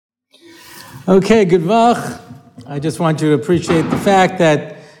Okay, good vach. I just want you to appreciate the fact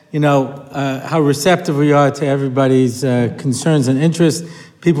that, how receptive we are to everybody's concerns and interests.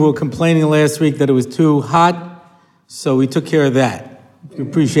 People were complaining last week that it was too hot, so we took care of that. We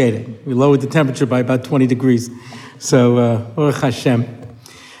appreciate it. We lowered the temperature by about 20 degrees. So, Baruch Hashem.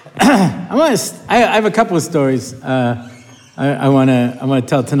 I have a couple of stories I want to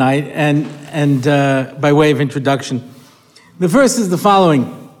tell tonight, and by way of introduction. The first is the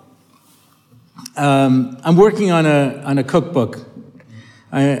following. I'm working on a cookbook.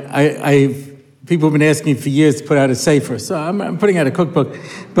 People have been asking me for years to put out a sefer, so I'm putting out a cookbook.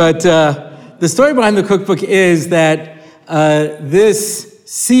 But the story behind the cookbook is that this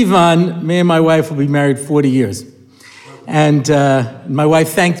Sivan, me and my wife will be married 40 years. And my wife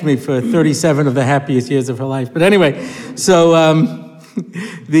thanked me for 37 of the happiest years of her life. But anyway, so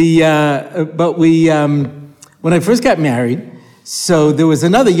when I first got married, so there was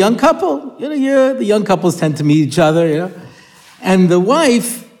another young couple. The young couples tend to meet each other, And the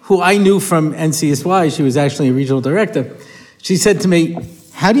wife, who I knew from NCSY, she was actually a regional director, she said to me,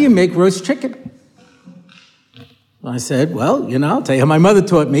 "How do you make roast chicken?" I said, "Well, I'll tell you how my mother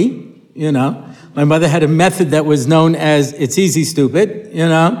taught me, My mother had a method that was known as, it's easy, stupid,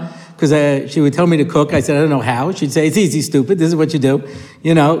 because she would tell me to cook. I said, I don't know how. She'd say, it's easy, stupid. This is what you do.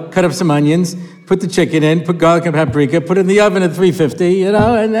 Cut up some onions, put the chicken in, put garlic and paprika, put it in the oven at 350,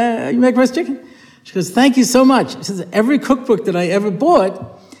 and you make roast chicken. She goes, thank you so much. She says, every cookbook that I ever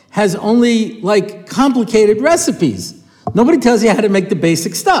bought has only, complicated recipes. Nobody tells you how to make the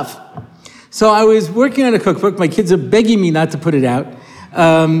basic stuff. So I was working on a cookbook. My kids are begging me not to put it out.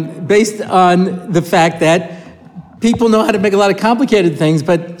 Based on the fact that people know how to make a lot of complicated things,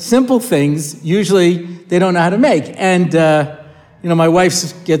 but simple things, usually they don't know how to make. And, my wife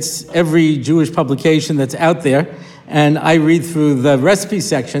gets every Jewish publication that's out there, and I read through the recipe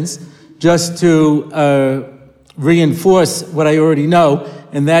sections just to reinforce what I already know,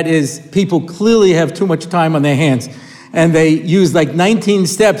 and that is people clearly have too much time on their hands. And they use 19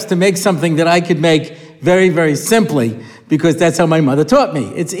 steps to make something that I could make very, very simply, because that's how my mother taught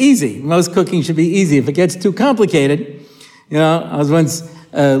me. It's easy. Most cooking should be easy. If it gets too complicated, I was once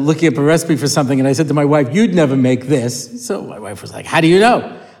looking up a recipe for something, and I said to my wife, you'd never make this. So my wife was like, how do you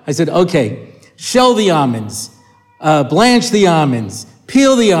know? I said, okay, shell the almonds, blanch the almonds,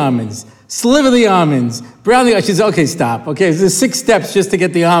 peel the almonds, sliver the almonds, brown the almonds. She said, okay, stop. Okay, there's 6 steps just to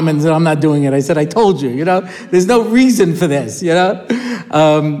get the almonds, and I'm not doing it. I said, I told you, there's no reason for this,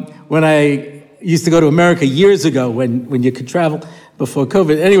 When I used to go to America years ago when you could travel before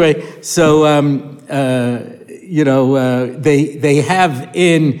COVID. Anyway, so, they have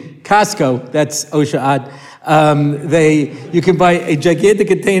in Costco, that's Osha'ad, you can buy a gigantic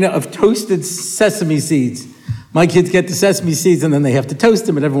container of toasted sesame seeds. My kids get the sesame seeds and then they have to toast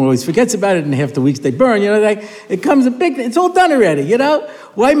them, and everyone always forgets about it, and after weeks they burn, it comes it's all done already,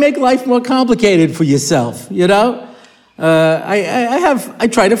 Why make life more complicated for yourself, I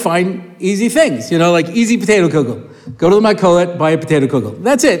try to find easy things, easy potato kugel. Go to the Makolet, buy a potato kugel.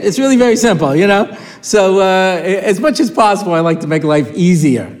 That's it. It's really very simple, So, as much as possible, I like to make life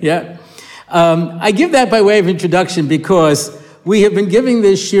easier, yeah? I give that by way of introduction because we have been giving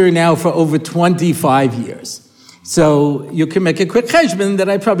this shiur now for over 25 years. So, you can make a quick cheshbon that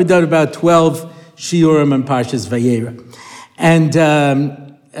I've probably done about 12 shiurim and parshas Vayera. And,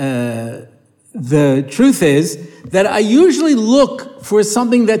 the truth is that I usually look for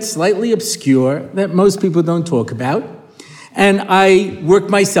something that's slightly obscure that most people don't talk about, and I work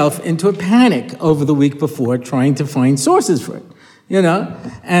myself into a panic over the week before trying to find sources for it,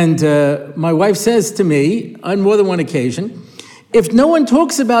 And my wife says to me on more than one occasion, if no one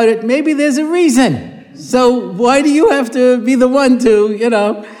talks about it, maybe there's a reason. So why do you have to be the one to,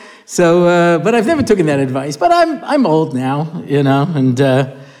 So, but I've never taken that advice. But I'm old now, and.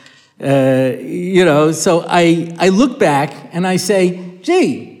 So I look back and I say,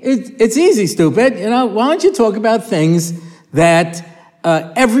 gee, it's easy, stupid. Why don't you talk about things that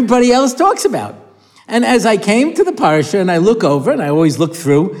everybody else talks about? And as I came to the parasha and I look over, and I always look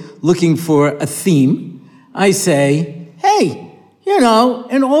through looking for a theme, I say, hey, in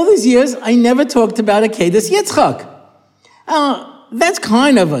all these years, I never talked about Akedas Yitzchak. That's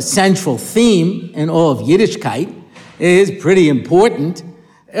kind of a central theme in all of Yiddishkeit. It is pretty important.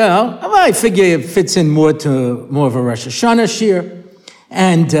 I figure it fits in more of a Rosh Hashanah shiur.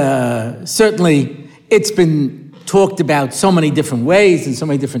 And certainly it's been talked about so many different ways and so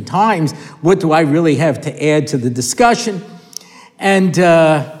many different times. What do I really have to add to the discussion? And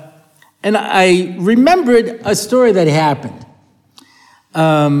I remembered a story that happened.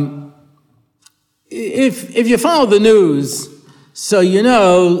 If you follow the news, So you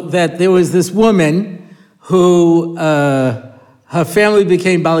know that there was this woman who, her family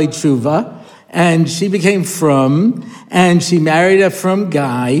became Bali Tshuva, and she became frum, and she married a frum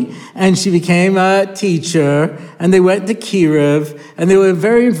guy, and she became a teacher, and they went to Kiruv, and they were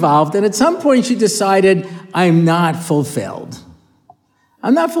very involved, and at some point she decided, I'm not fulfilled.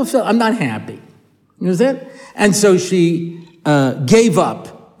 I'm not happy. You understand? And so she gave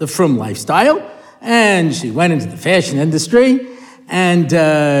up the frum lifestyle, and she went into the fashion industry, and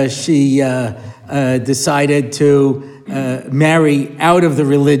she decided to marry out of the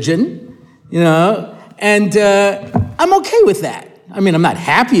religion, and I'm okay with that. I mean, I'm not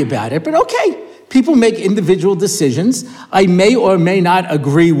happy about it, but okay. People make individual decisions. I may or may not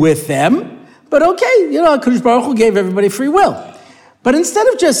agree with them, but okay, HaKadosh Baruch Hu gave everybody free will. But instead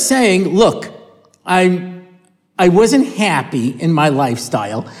of just saying, look, I wasn't happy in my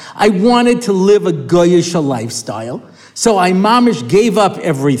lifestyle, I wanted to live a goyish lifestyle, so I mamish gave up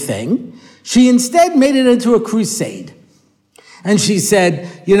everything, she instead made it into a crusade. And she said,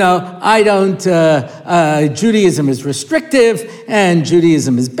 I don't, Judaism is restrictive, and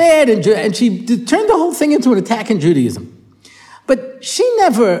Judaism is bad, and she turned the whole thing into an attack on Judaism. But she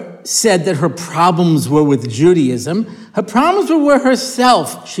never said that her problems were with Judaism. Her problems were with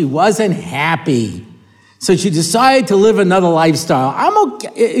herself. She wasn't happy. So she decided to live another lifestyle. I'm okay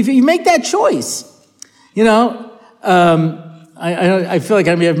if you make that choice. I feel like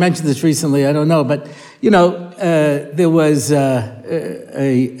I may have mentioned this recently, I don't know, but, there was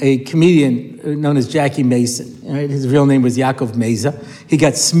a comedian known as Jackie Mason. Right? His real name was Yaakov Meza. He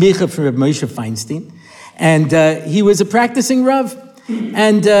got smicha from Reb Moshe Feinstein, and he was a practicing Rav,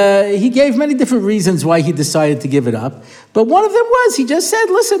 and he gave many different reasons why he decided to give it up, but one of them was, he just said,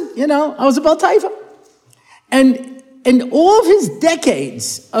 listen, I was a Baal Taiva. And in all of his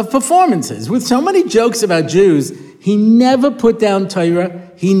decades of performances, with so many jokes about Jews, he never put down Torah,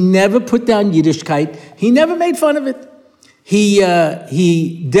 he never put down Yiddishkeit, he never made fun of it.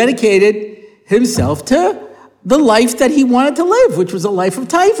 He dedicated himself to the life that he wanted to live, which was a life of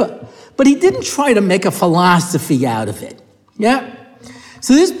Taiva. But he didn't try to make a philosophy out of it. Yeah?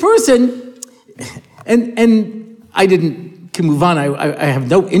 So this person, and I can move on, I have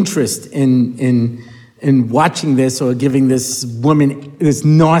no interest in watching this or giving this woman, this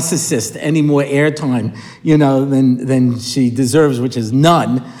narcissist, any more airtime, than she deserves, which is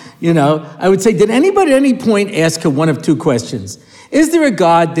none. I would say, did anybody at any point ask her one of two questions? Is there a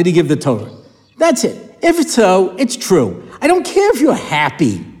God? Did he give the Torah? That's it. If so, it's true. I don't care if you're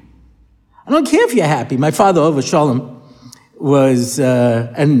happy. My father, Ova Shalom, was,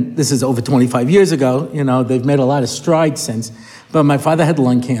 and this is over 25 years ago, they've made a lot of strides since, but my father had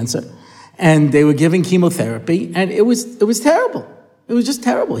lung cancer. And they were giving chemotherapy, and it was terrible. It was just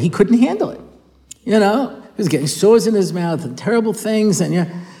terrible. He couldn't handle it. He was getting sores in his mouth and terrible things. And I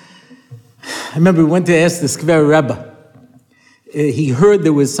remember we went to ask the Skver Rebbe. He heard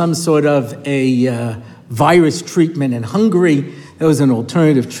there was some sort of a virus treatment in Hungary. There was an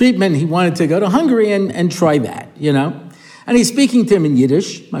alternative treatment. He wanted to go to Hungary and try that, And he's speaking to him in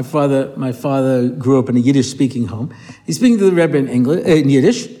Yiddish. My father grew up in a Yiddish-speaking home. He's speaking to the Rebbe in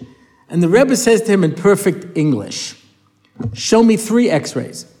Yiddish. And the Rebbe says to him in perfect English, show me 3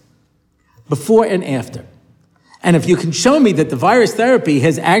 x-rays, before and after. And if you can show me that the virus therapy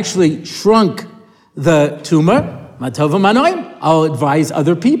has actually shrunk the tumor, matova manoim, I'll advise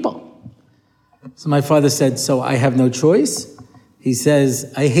other people. So my father said, so I have no choice? He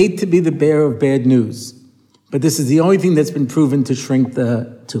says, I hate to be the bearer of bad news, but this is the only thing that's been proven to shrink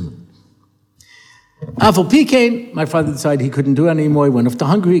the tumor. Afal Pikain, my father decided he couldn't do it anymore. He went off to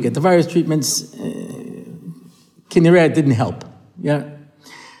Hungary, get the virus treatments. Kineret didn't help. Yeah,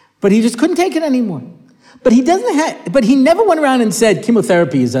 but he just couldn't take it anymore. But he he never went around and said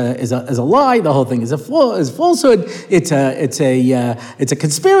chemotherapy is a lie. The whole thing is falsehood. It's a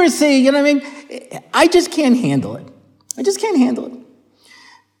conspiracy. I just can't handle it.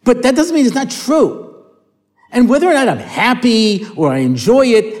 But that doesn't mean it's not true. And whether or not I'm happy or I enjoy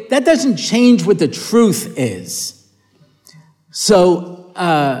it, that doesn't change what the truth is. So,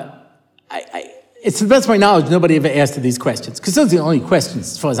 it's to the best of my knowledge, nobody ever asked her these questions, because those are the only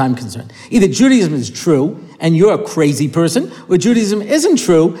questions as far as I'm concerned. Either Judaism is true, and you're a crazy person, or Judaism isn't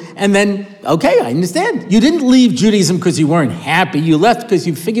true, and then, okay, I understand. You didn't leave Judaism because you weren't happy. You left because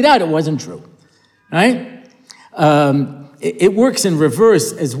you figured out it wasn't true, right? It works in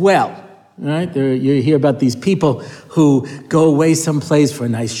reverse as well. Right? You hear about these people who go away someplace for a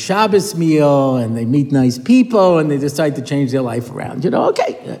nice Shabbos meal, and they meet nice people, and they decide to change their life around.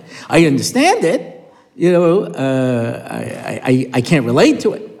 Okay, I understand it. I can't relate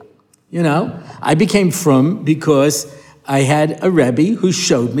to it. I became frum because I had a Rebbe who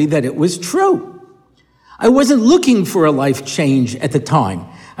showed me that it was true. I wasn't looking for a life change at the time.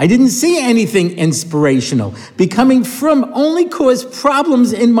 I didn't see anything inspirational. Becoming frum only caused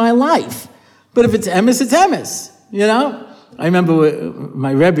problems in my life. But if it's emes, it's emes, you know? I remember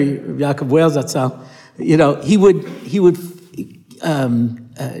my Rebbe, Yaakov Wales Zatzal, you know, he would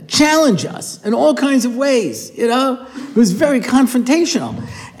challenge us in all kinds of ways, you know? It was very confrontational.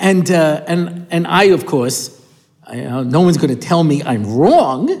 And I, of course, no one's going to tell me I'm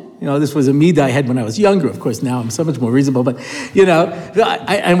wrong. You know, this was a midah I had when I was younger. Of course, now I'm so much more reasonable. But, you know,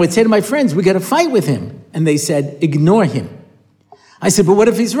 I would say to my friends, we got to fight with him. And they said, ignore him. I said, but what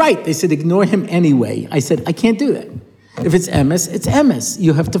if he's right? They said, ignore him anyway. I said, I can't do that. If it's emes, it's emes.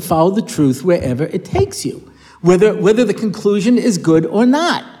 You have to follow the truth wherever it takes you, whether the conclusion is good or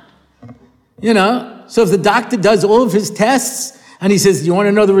not. You know, so if the doctor does all of his tests and he says, you want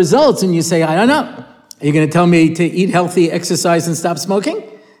to know the results? And you say, I don't know. Are you going to tell me to eat healthy, exercise, and stop smoking?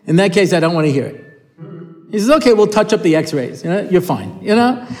 In that case, I don't want to hear it. He says, okay, we'll touch up the x-rays. You know, you're fine. You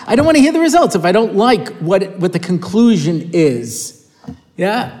know, I don't want to hear the results if I don't like what the conclusion is.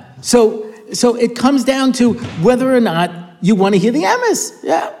 Yeah. So it comes down to whether or not you want to hear the emes.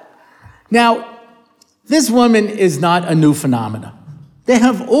 Yeah. Now, this woman is not a new phenomenon. There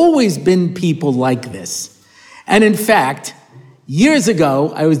have always been people like this. And in fact, years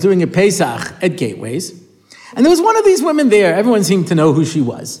ago, I was doing a Pesach at Gateways, and there was one of these women there. Everyone seemed to know who she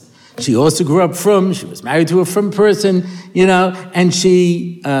was. She also grew up frum. She was married to a frum person, you know, and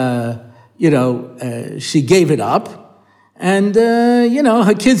she gave it up. And,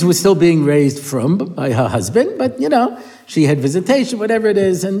 her kids were still being raised frum by her husband, but, she had visitation, whatever it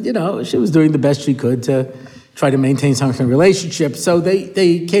is, and, she was doing the best she could to try to maintain some kind of relationship. So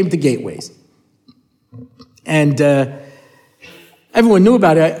they came to Gateways. And everyone knew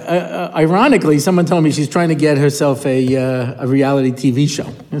about it. Ironically, someone told me she's trying to get herself a reality TV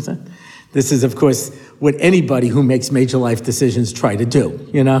show. This is, of course, what anybody who makes major life decisions try to do.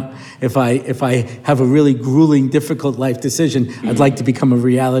 If I have a really grueling, difficult life decision, I'd like to become a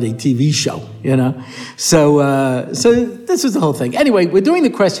reality TV show. So this was the whole thing. Anyway, we're doing the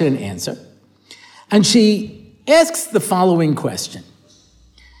question and answer, and she asks the following question: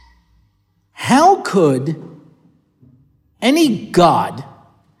 how could any God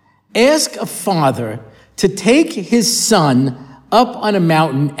ask a father to take his son up on a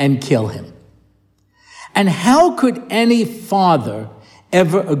mountain and kill him? And how could any father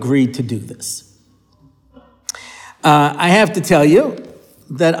ever agree to do this? I have to tell you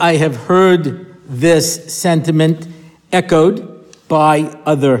that I have heard this sentiment echoed by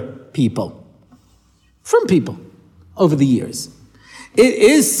other people, from people over the years. It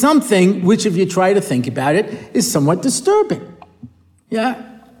is something which, if you try to think about it, is somewhat disturbing. Yeah.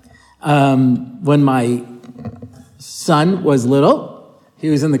 When my son was little, he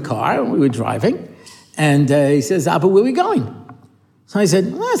was in the car, and we were driving, and he says, Abba, where are we going? So I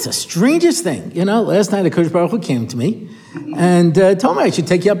said, well, that's the strangest thing. Last night a Kodesh Baruch Hu came to me and told me I should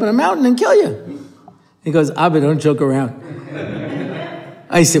take you up on a mountain and kill you. He goes, Abba, don't joke around.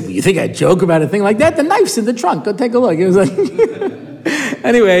 I said, well, you think I'd joke about a thing like that? The knife's in the trunk. Go take a look. He was like...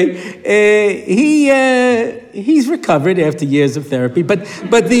 Anyway, he's recovered after years of therapy, but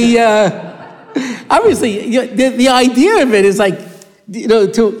the obviously the idea of it is like,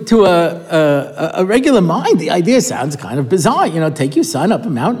 to a regular mind, the idea sounds kind of bizarre. Take your son up a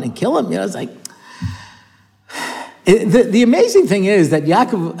mountain and kill him. It's like the amazing thing is that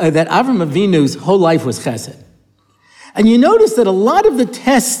that Avram Avinu's whole life was chesed, and you notice that a lot of the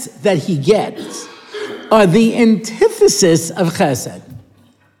tests that he gets are the antithesis of chesed.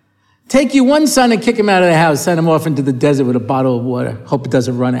 Take your one son and kick him out of the house, send him off into the desert with a bottle of water, hope it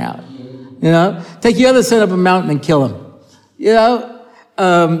doesn't run out. Take your other son up a mountain and kill him.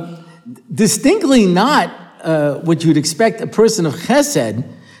 Distinctly not what you'd expect a person of chesed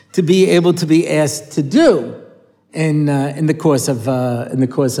to be able to be asked to do in the course of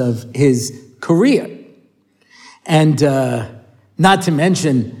his career, and not to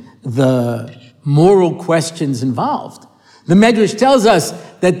mention the moral questions involved. The Medrash tells us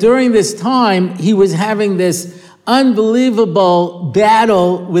that during this time, he was having this unbelievable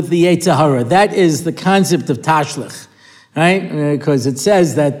battle with the Yetzer Hara. That is the concept of tashlich, right? Because it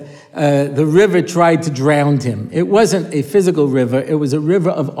says that the river tried to drown him. It wasn't a physical river. It was a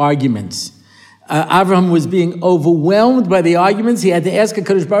river of arguments. Avraham was being overwhelmed by the arguments. He had to ask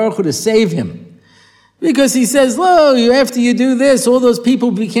HaKadosh Baruch Hu to save him. Because he says, after you do this, all those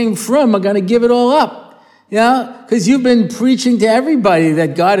people who became frum are going to give it all up. Yeah, because you've been preaching to everybody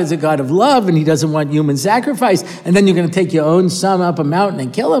that God is a God of love and he doesn't want human sacrifice. And then you're going to take your own son up a mountain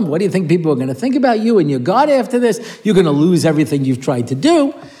and kill him. What do you think people are going to think about you and your God after this? You're going to lose everything you've tried to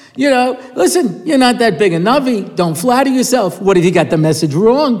do. Listen, you're not that big a Navi. Don't flatter yourself. What if you got the message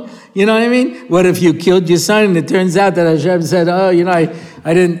wrong? You know what I mean? What if you killed your son and it turns out that Hashem said,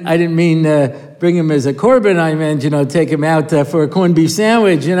 I didn't mean bring him as a korban. I meant, take him out for a corned beef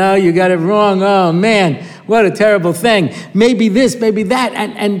sandwich. You got it wrong. Oh man, what a terrible thing. Maybe this, maybe that.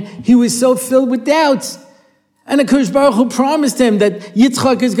 And he was so filled with doubts. And the HaKadosh Baruch Hu promised him that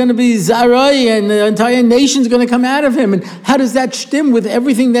Yitzchak is going to be Zarai and the entire nation is going to come out of him. And how does that stem with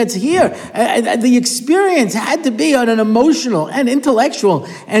everything that's here? The experience had to be on an emotional and intellectual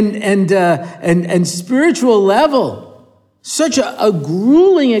and spiritual level. Such a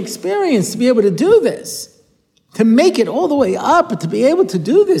grueling experience to be able to do this. To make it all the way up, to be able to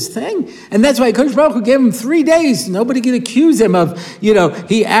do this thing. And that's why HaKadosh Baruch Hu gave him 3 days. Nobody can accuse him of,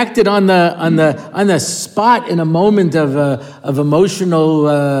 he acted on the spot in a moment of emotional,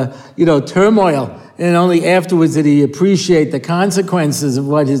 turmoil. And only afterwards did he appreciate the consequences of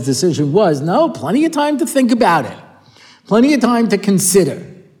what his decision was. No, plenty of time to think about it. Plenty of time to consider.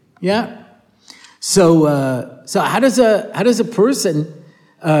 Yeah? So how does a person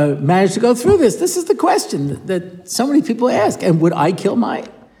managed to go through this? This is the question that so many people ask. And would I kill my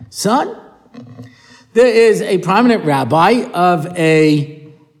son? There is a prominent rabbi of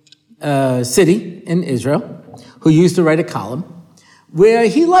a city in Israel who used to write a column where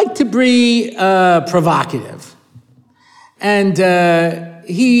he liked to be provocative. And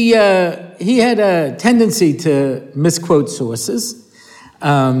he had a tendency to misquote sources.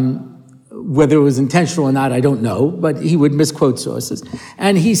 Whether it was intentional or not, I don't know, but he would misquote sources.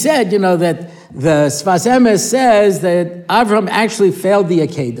 And he said, that the Sfas Emes says that Avram actually failed the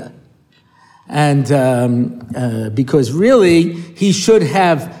Akedah. And because really, he should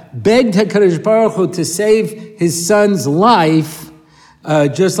have begged HaKadosh Baruch Hu to save his son's life,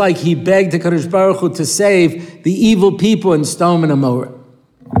 just like he begged HaKadosh Baruch Hu to save the evil people in Sodom and Gomorrah.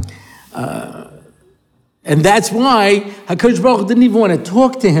 And that's why HaKadosh Baruch Hu didn't even want to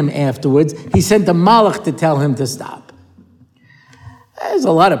talk to him afterwards. He sent a malach to tell him to stop. There's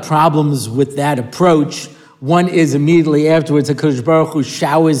a lot of problems with that approach. One is immediately afterwards, HaKadosh Baruch Hu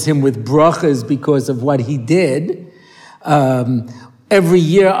showers him with brachas because of what he did. Every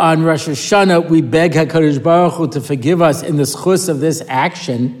year on Rosh Hashanah, we beg HaKadosh Baruch Hu to forgive us in the schus of this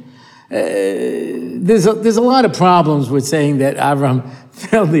action. There's a lot of problems with saying that Avram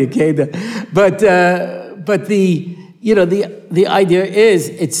failed the Akedah, but the idea is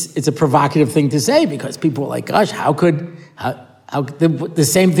it's a provocative thing to say because people are like, gosh, how could the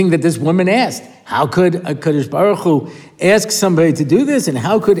same thing that this woman asked? How could HaKadosh Baruch Hu ask somebody to do this, and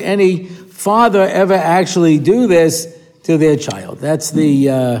how could any father ever actually do this to their child? That's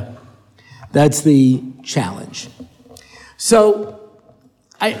the challenge. So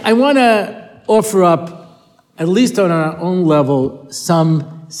I want to offer up, at least on our own level,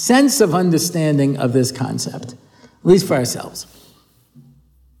 some sense of understanding of this concept, at least for ourselves.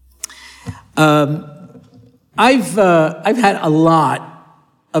 I've had a lot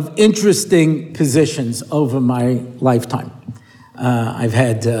of interesting positions over my lifetime. I've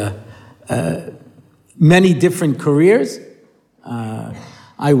had many different careers.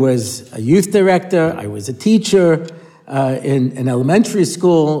 I was a youth director. I was a teacher in an elementary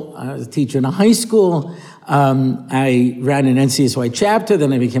school. I was a teacher in a high school. I ran an NCSY chapter.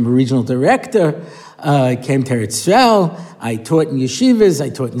 Then I became a regional director. Came to Eretz Yisrael. I taught in yeshivas. I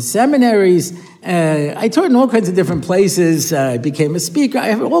taught in seminaries. I taught in all kinds of different places. I became a speaker. I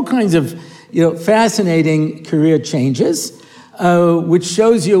have all kinds of, fascinating career changes, which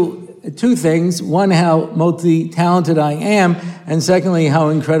shows you two things. One, how multi-talented I am, and secondly, how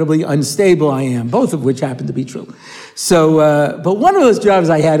incredibly unstable I am, both of which happen to be true. So, but one of those jobs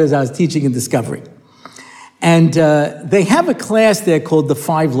I had is I was teaching in Discovery. And they have a class there called the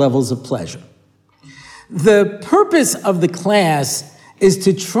 5 Levels of Pleasure. The purpose of the class is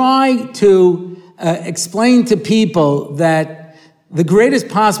to try to explain to people that the greatest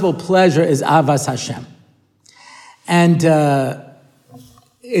possible pleasure is Avas Hashem. And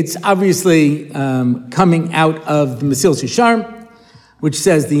it's obviously coming out of the Mesilas Yesharim, which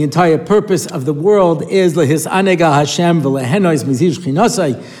says the entire purpose of the world is lehisanega Hashem v'lehenois mizish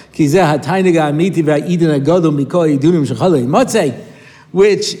chinosai ki zeh hatainega amiti v'idin agodu mikol yidunim shechalei motzei,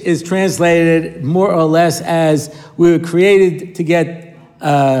 which is translated more or less as we were created to get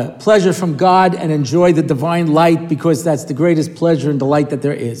pleasure from God and enjoy the divine light because that's the greatest pleasure and delight that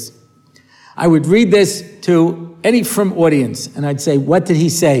there is. I would read this to any frum audience, and I'd say, what did he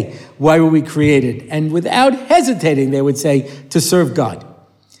say? Why were we created? And without hesitating, they would say, to serve God.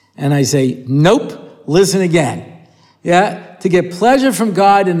 And I say, nope, listen again. Yeah, to get pleasure from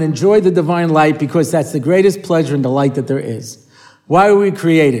God and enjoy the divine light, because that's the greatest pleasure and delight that there is. Why were we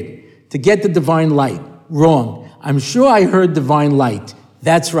created? To get the divine light. Wrong. I'm sure I heard divine light.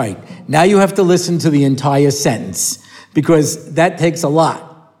 That's right. Now you have to listen to the entire sentence, because that takes a lot.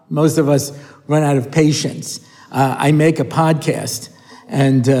 Most of us run out of patience. I make a podcast,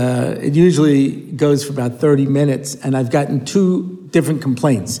 and it usually goes for about 30 minutes, and I've gotten 2 different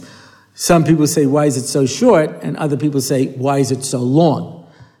complaints. Some people say, why is it so short? And other people say, why is it so long?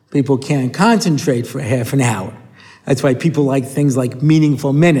 People can't concentrate for half an hour. That's why people like things like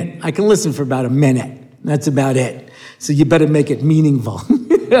meaningful minute. I can listen for about a minute. That's about it. So you better make it meaningful.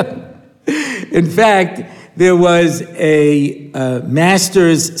 In fact, there was a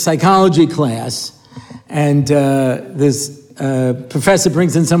master's psychology class, and this professor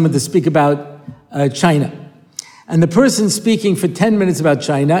brings in someone to speak about China. And the person's speaking for 10 minutes about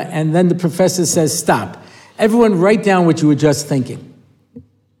China, and then the professor says, stop. Everyone write down what you were just thinking.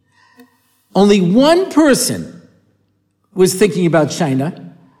 Only one person was thinking about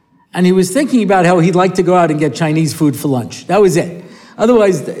China, and he was thinking about how he'd like to go out and get Chinese food for lunch. That was it.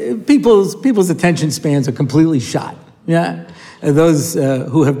 Otherwise, people's attention spans are completely shot. Yeah, those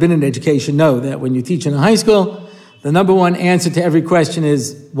who have been in education know that when you teach in a high school, the number one answer to every question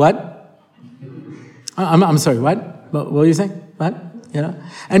is what? I'm sorry. What? What were you saying? What? You know,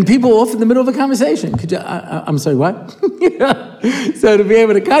 and people off in the middle of a conversation. Could you? I'm sorry. What? So to be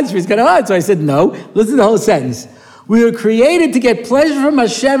able to concentrate is kind of hard. So I said, no. Listen to the whole sentence. We were created to get pleasure from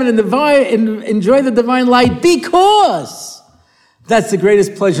Hashem and enjoy the divine light, because that's the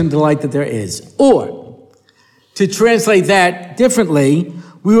greatest pleasure and delight that there is. Or, to translate that differently,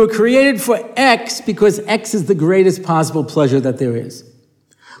 we were created for X because X is the greatest possible pleasure that there is.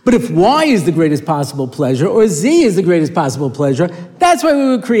 But if Y is the greatest possible pleasure, or Z is the greatest possible pleasure, that's why we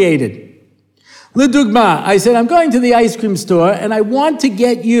were created. L'dugma, I said, I'm going to the ice cream store and I want to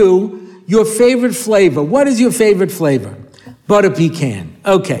get you your favorite flavor. What is your favorite flavor? Butter pecan.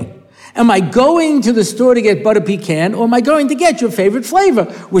 Okay. Am I going to the store to get butter pecan, or am I going to get your favorite flavor,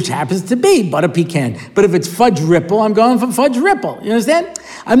 which happens to be butter pecan? But if it's fudge ripple, I'm going for fudge ripple. You understand?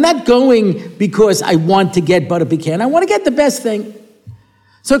 I'm not going because I want to get butter pecan. I want to get the best thing.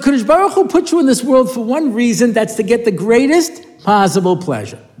 So Kadosh Baruch Hu put you in this world for one reason, that's to get the greatest possible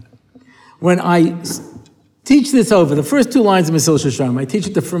pleasure. When I teach this over, the first 2 lines of Motzei Shabbos Har Nof, I teach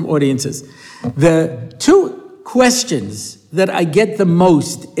it to frum audiences. The 2 questions that I get the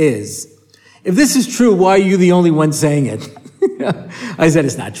most is, if this is true, why are you the only one saying it? I said,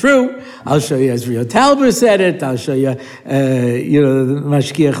 it's not true. I'll show you as Rio Talbot said it. I'll show you,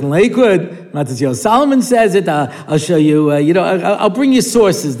 Mashkiach in Lakewood, Motzei Solomon says it. I'll show you, I'll bring you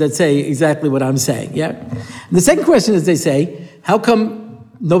sources that say exactly what I'm saying. Yeah. And the second question is, they say, how come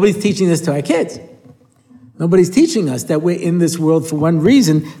nobody's teaching this to our kids? Nobody's teaching us that we're in this world for one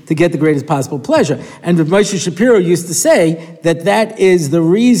reason, to get the greatest possible pleasure. And Rav Moshe Shapiro used to say that that is the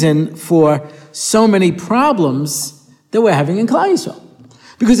reason for so many problems that we're having in Klal Yisrael.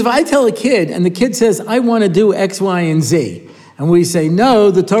 Because if I tell a kid, and the kid says, I want to do X, Y, and Z, and we say,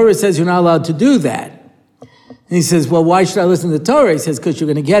 no, the Torah says you're not allowed to do that. And he says, well, why should I listen to the Torah? He says, because you're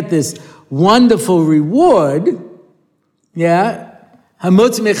going to get this wonderful reward. Yeah?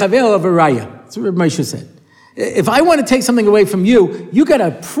 Hamotz mechavel of araya. That's what Rav Moshe said. If I want to take something away from you, you got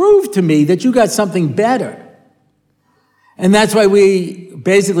to prove to me that you got something better. And that's why we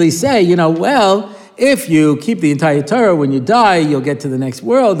basically say, well, if you keep the entire Torah, when you die, you'll get to the next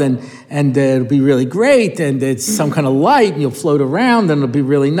world, and it'll be really great, and it's some kind of light, and you'll float around, and it'll be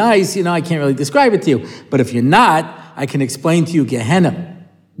really nice. I can't really describe it to you. But if you're not, I can explain to you Gehenna.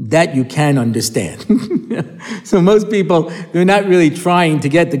 That you can understand. So most people, they're not really trying to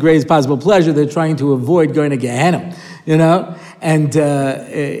get the greatest possible pleasure. They're trying to avoid going to Gehenna, and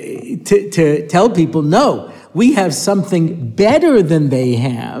to tell people, no, we have something better than they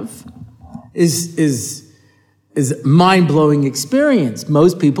have is mind-blowing experience.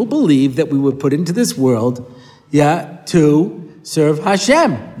 Most people believe that we were put into this world, to serve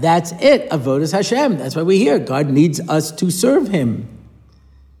Hashem. That's it. Avodas Hashem. That's why we're here. God needs us to serve Him.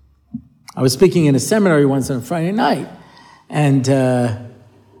 I was speaking in a seminary once on a Friday night, and a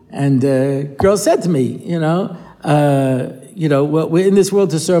girl said to me, well, we're in this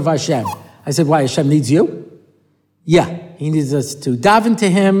world to serve Hashem. I said, why? Hashem needs you? Yeah, He needs us to daven to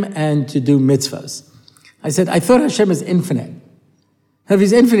Him and to do mitzvahs. I said, I thought Hashem is infinite. If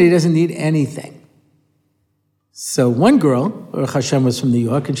He's infinite, He doesn't need anything. So one girl, Baruch Hashem, was from New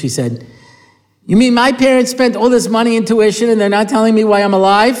York, and she said, You mean my parents spent all this money in tuition and they're not telling me why I'm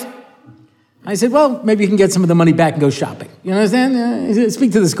alive? I said, well, maybe you can get some of the money back and go shopping. You understand?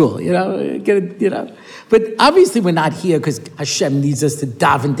 Speak to the school, get it, But obviously we're not here because Hashem needs us to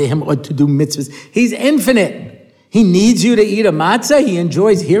daven to him or to do mitzvahs. He's infinite. He needs you to eat a matzah. He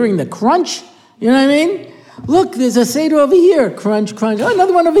enjoys hearing the crunch. You know what I mean? Look, there's a seder over here. Crunch, crunch. Oh,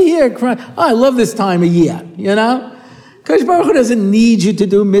 another one over here. Crunch. Oh, I love this time of year, Kodesh Baruch Hu doesn't need you to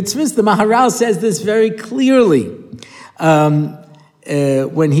do mitzvahs. The Maharal says this very clearly.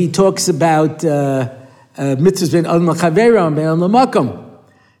 When he talks about mitzvahs ben adam l'chavera and ben adam l'makom,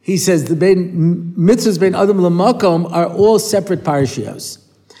 he says the mitzvahs ben adam l'makom are all separate parashiyos,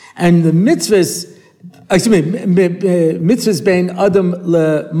 and the mitzvahs ben adam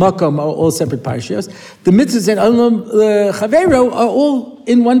l'makom are all separate parashiyos. The mitzvahs ben adam l'chavera are all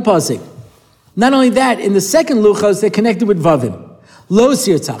in one pasuk. Not only that, in the second luchos they're connected with vavim. Lo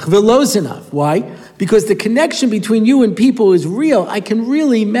sirtzach, velo zinav. Why? Because the connection between you and people is real. I can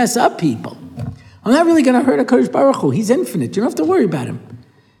really mess up people. I'm not really going to hurt HaKadosh Baruch Hu. He's infinite. You don't have to worry about him.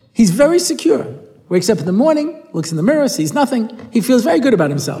 He's very secure. Wakes up in the morning, looks in the mirror, sees nothing. He feels very good about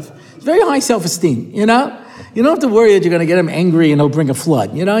himself. Very high self-esteem, You don't have to worry that you're going to get him angry and he'll bring a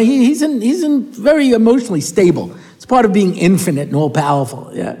flood. He's in very emotionally stable. It's part of being infinite and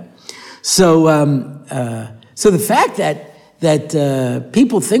all-powerful. Yeah. So the fact that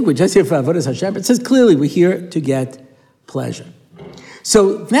people think we're just here for Avodas Hashem, it says clearly we're here to get pleasure.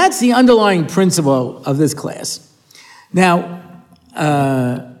 So that's the underlying principle of this class. Now,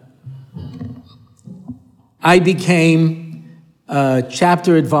 I became a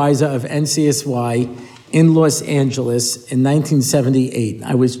chapter advisor of NCSY in Los Angeles in 1978.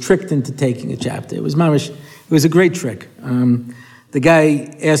 I was tricked into taking a chapter. It was a great trick. The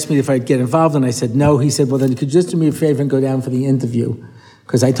guy asked me if I'd get involved, and I said no. He said, well, then you could just do me a favor and go down for the interview.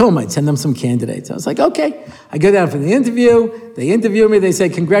 Because I told him I'd send them some candidates. I was like, okay. I go down for the interview. They interview me. They say,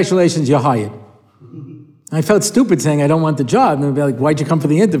 congratulations, you're hired. I felt stupid saying I don't want the job. And they'd be like, why'd you come for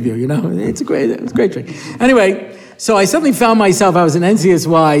the interview? It was a great trick. Anyway, so I suddenly found myself, I was an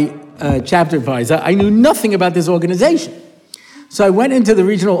NCSY chapter advisor. I knew nothing about this organization. So I went into the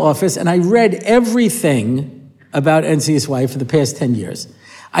regional office and I read everything about NCSY for the past 10 years.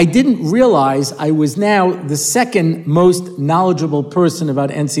 I didn't realize I was now the second most knowledgeable person about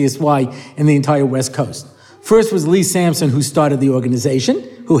NCSY in the entire West Coast. First was Lee Sampson, who started the organization,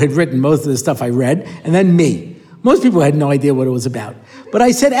 who had written most of the stuff I read, and then me. Most people had no idea what it was about. But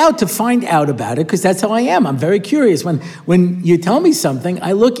I set out to find out about it, because that's how I am. I'm very curious. When you tell me something,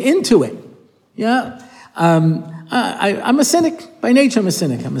 I look into it. Yeah? I'm a cynic. By nature, I'm a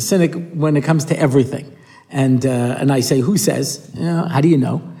cynic. I'm a cynic when it comes to everything. And I say, who says? How do you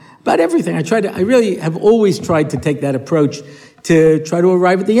know? About everything. I really have always tried to take that approach to try to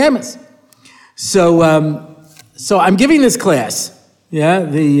arrive at the emes. So I'm giving this class,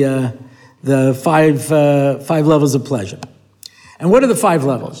 the five levels of pleasure. And what are the 5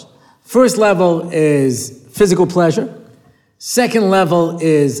 levels? First level is physical pleasure. Second level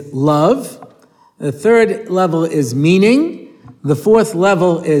is love. The third level is meaning. The fourth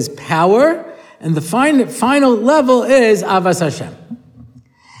level is power. And the final level is Avas Hashem.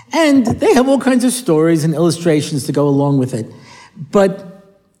 And they have all kinds of stories and illustrations to go along with it. But,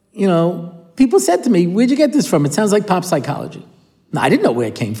 people said to me, where'd you get this from? It sounds like pop psychology. Now, I didn't know where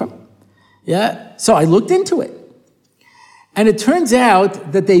it came from. Yeah. So I looked into it. And it turns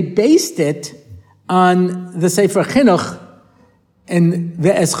out that they based it on the Sefer Chinuch and the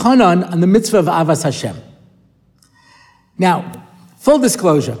Eschanan on the mitzvah of Avas Hashem. Now, full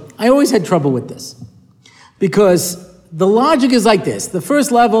disclosure, I always had trouble with this because the logic is like this. The first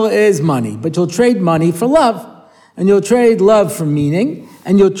level is money, but you'll trade money for love, and you'll trade love for meaning,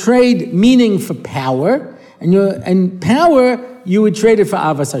 and you'll trade meaning for power, and power, you would trade it for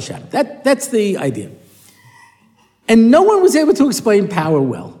Avas Hashem. That's the idea. And no one was able to explain power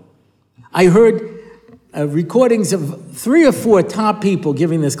well. I heard recordings of 3 or 4 top people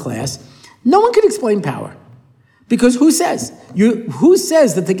giving this class. No one could explain power. Because who says? Who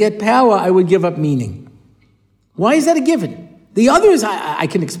says that to get power, I would give up meaning? Why is that a given? The others I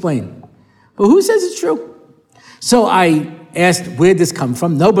can explain. But who says it's true? So I asked, where'd this come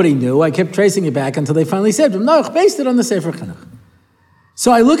from? Nobody knew. I kept tracing it back until they finally said, no, based it on the Sefer Chinuch.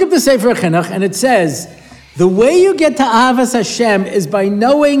 So I look at the Sefer Chinuch and it says, the way you get to Avas Hashem is by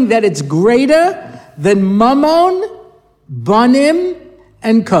knowing that it's greater than Mammon, Banim,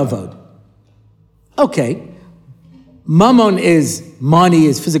 and Kavod. Okay. Mammon is money,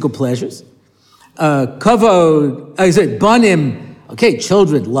 is physical pleasures. Kavod, Banim, okay,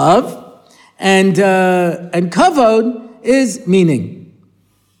 children, love. And Kavod is meaning.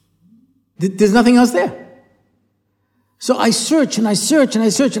 There's nothing else there. So I search and I search and I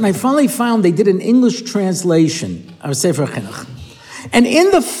search, and I finally found they did an English translation of Sefer Chinuch. And in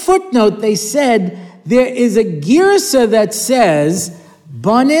the footnote, they said there is a girsa that says,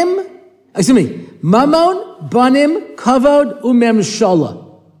 Mamon, Banim, Kavod,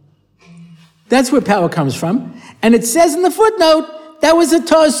 Umemshala. That's where power comes from. And it says in the footnote, that was a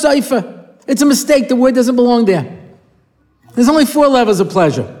Torah Sefer. It's a mistake. The word doesn't belong there. There's only 4 levels of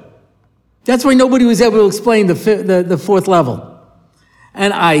pleasure. That's why nobody was able to explain the 4th level.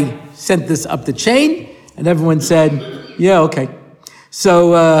 And I sent this up the chain, and everyone said, yeah, okay.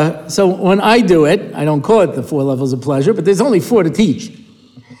 So when I do it, I don't call it the 4 levels of pleasure, but there's only 4 to teach.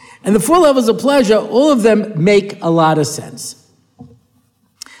 And the 4 levels of pleasure, all of them make a lot of sense.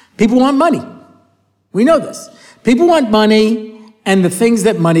 People want money. We know this. People want money and the things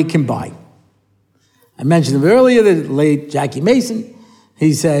that money can buy. I mentioned earlier, the late Jackie Mason.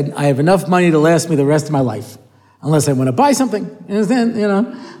 He said, I have enough money to last me the rest of my life, unless I want to buy something. You understand?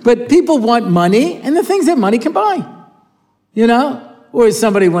 But people want money and the things that money can buy. Or as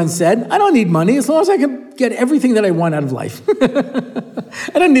somebody once said, I don't need money as long as I can get everything that I want out of life.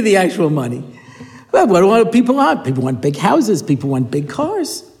 I don't need the actual money. But what do people want? People want big houses. People want big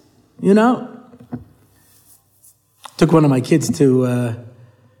cars. Took one of my kids to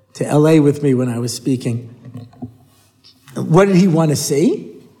LA with me when I was speaking. What did he want to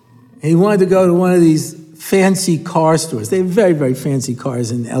see? He wanted to go to one of these fancy car stores. They have very, very fancy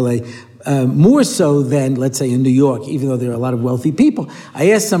cars in LA, more so than, let's say, in New York, even though there are a lot of wealthy people.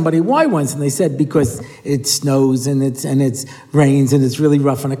 I asked somebody why once, and they said because it snows and it rains and it's really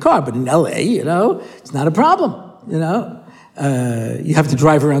rough on a car. But in LA, it's not a problem. You have to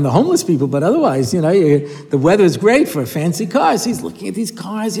drive around the homeless people, but otherwise, the weather is great for fancy cars. He's looking at these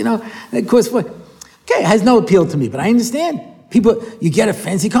cars, and of course, it has no appeal to me, but I understand. People, you get a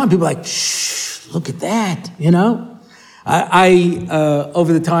fancy car, and people are like, shh, look at that, I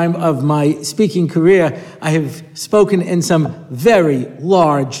over the time of my speaking career, I have spoken in some very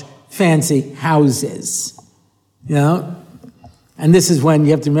large, fancy houses, And this is when,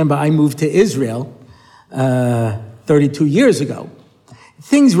 you have to remember, I moved to Israel 32 years ago.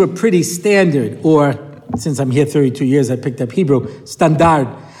 Things were pretty standard, or since I'm here 32 years, I picked up Hebrew, standard.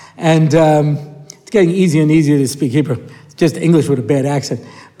 And it's getting easier and easier to speak Hebrew. It's just English with a bad accent.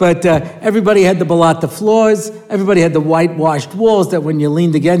 But everybody had the balata floors. Everybody had the whitewashed walls that when you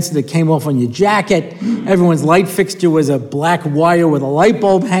leaned against it came off on your jacket. Everyone's light fixture was a black wire with a light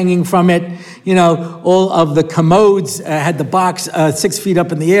bulb hanging from it. All of the commodes had the box 6 feet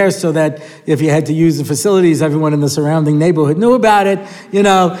up in the air so that if you had to use the facilities, everyone in the surrounding neighborhood knew about it.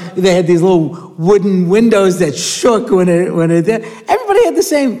 They had these little wooden windows that shook when it. Everybody had the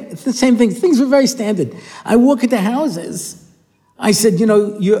same things. Things were very standard. I walk into houses. I said,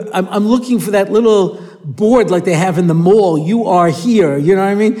 I'm looking for that little board like they have in the mall. You are here, you know what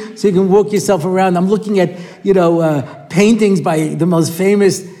I mean? So you can walk yourself around. I'm looking at, paintings by the most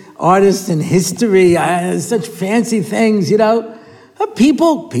famous artists in history. Such fancy things,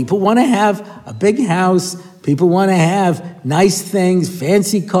 People want to have a big house. People want to have nice things,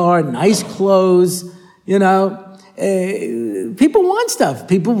 fancy car, nice clothes, People want stuff.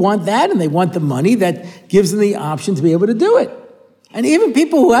 People want that, and they want the money that gives them the option to be able to do it. And even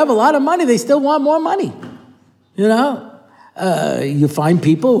people who have a lot of money, they still want more money. You find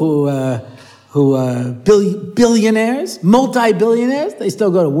people who are billionaires, multi-billionaires. They still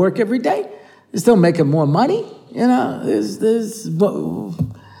go to work every day. They're still making more money. There's Yeshmana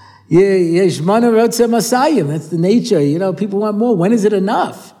Rotze Masayim. That's the nature. People want more. When is it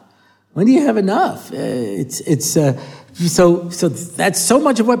enough? When do you have enough? So that's so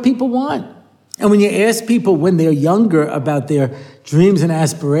much of what people want. And when you ask people when they're younger about their dreams and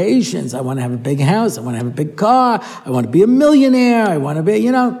aspirations, I want to have a big house, I want to have a big car, I want to be a millionaire, I want to be,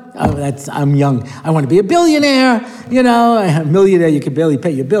 I'm young. I want to be a billionaire, a millionaire, you can barely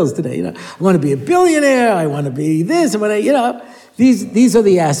pay your bills today, I want to be a billionaire, I want to be this, these are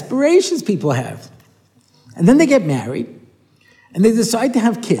the aspirations people have. And then they get married, and they decide to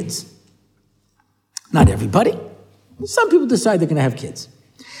have kids. Not everybody. Some people decide they're going to have kids.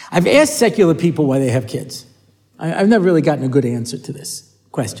 I've asked secular people why they have kids. I've never really gotten a good answer to this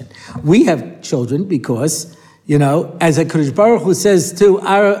question. We have children because, as HaKadosh Baruch Hu says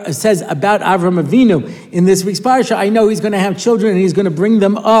about Avraham Avinu in this week's parasha, I know he's going to have children and he's going to bring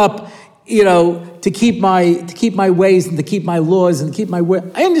them up, to keep my ways and to keep my laws and to keep my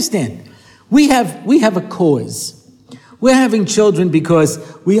word. I understand. We have a cause. We're having children because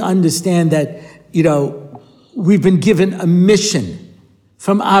we understand that, we've been given a mission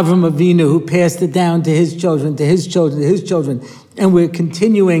from Avram Avinu, who passed it down to his children, to his children, to his children. And we're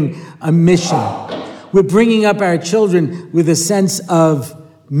continuing a mission. We're bringing up our children with a sense of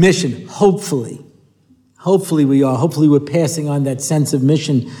mission, hopefully. Hopefully we are. Hopefully we're passing on that sense of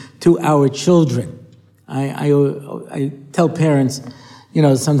mission to our children. I tell parents,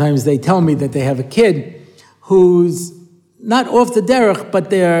 sometimes they tell me that they have a kid who's not off the derech,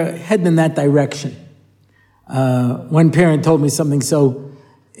 but they're heading in that direction. One parent told me something so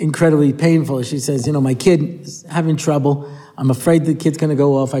incredibly painful. She says, my kid is having trouble. I'm afraid the kid's going to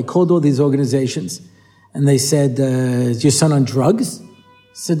go off. I called all these organizations, and they said, is your son on drugs? I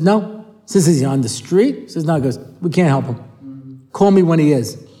said, no. Says, is he on the street? Says, no. He goes, we can't help him. Call me when he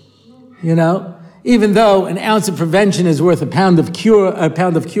is. Even though an ounce of prevention is worth a pound of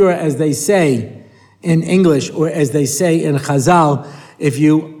cure, as they say in English, or as they say in Chazal, if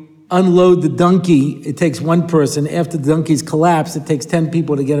you unload the donkey, it takes one person. After the donkey's collapsed, it takes 10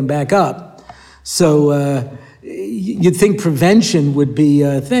 people to get him back up. So you'd think prevention would be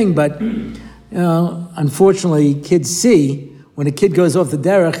a thing, but unfortunately, kids see when a kid goes off the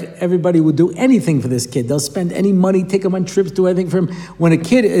derech, everybody would do anything for this kid. They'll spend any money, take him on trips, do anything for him. When a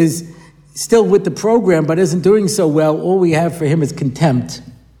kid is still with the program but isn't doing so well, all we have for him is contempt.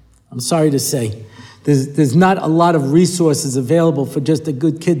 I'm sorry to say. There's not a lot of resources available for just a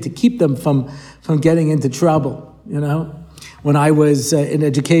good kid to keep them from getting into trouble, When I was in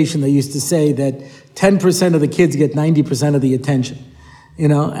education, they used to say that 10% of the kids get 90% of the attention,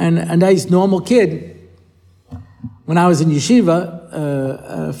 and a nice normal kid. When I was in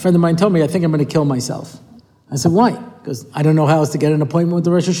yeshiva, a friend of mine told me, I think I'm going to kill myself. I said, why? Because I don't know how else to get an appointment with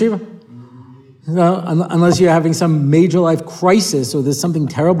the Rosh Yeshiva. Unless you're having some major life crisis or there's something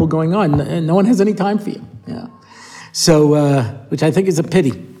terrible going on, and no one has any time for you. Yeah. So, which I think is a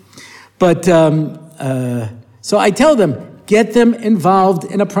pity. But, so I tell them, get them involved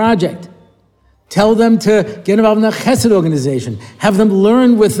in a project. Tell them to get involved in a chesed organization. Have them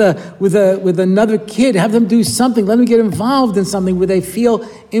learn with another kid. Have them do something. Let them get involved in something where they feel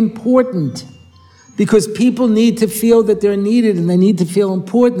important. Because people need to feel that they're needed, and they need to feel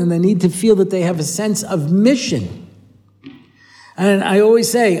important, and they need to feel that they have a sense of mission. And I always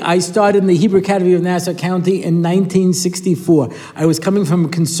say, I started in the Hebrew Academy of Nassau County in 1964. I was coming from a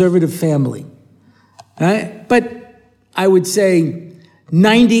conservative family. Right? But I would say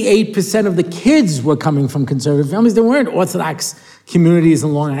 98% of the kids were coming from conservative families. There weren't Orthodox communities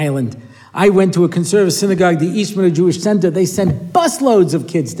in Long Island. I went to a conservative synagogue, the Eastman Jewish Center. They sent busloads of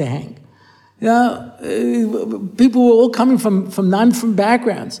kids to hang. People were all coming from non-from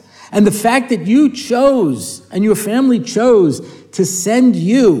backgrounds. And the fact that you chose, and your family chose, to send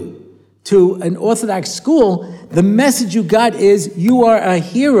you to an Orthodox school, the message you got is, you are a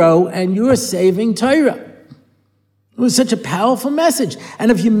hero and you're saving Torah. It was such a powerful message.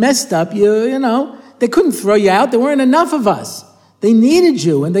 And if you messed up, they couldn't throw you out. There weren't enough of us. They needed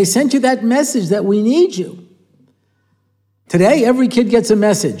you, and they sent you that message that we need you. Today, every kid gets a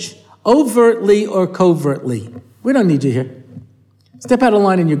message, overtly or covertly. We don't need you here. Step out of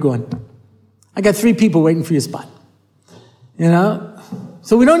line and you're gone. I got 3 people waiting for your spot.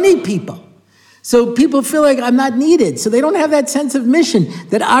 So we don't need people. So people feel like I'm not needed. So they don't have that sense of mission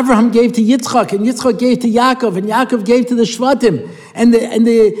that Abraham gave to Yitzchak, and Yitzchak gave to Yaakov, and Yaakov gave to the Shvatim. And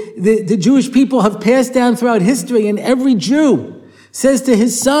the Jewish people have passed down throughout history, and every Jew says to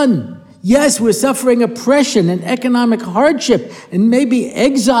his son, yes, we're suffering oppression and economic hardship and maybe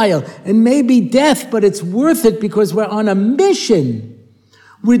exile and maybe death, but it's worth it because we're on a mission.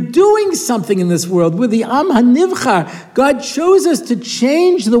 We're doing something in this world. We're the Am HaNivchar. God chose us to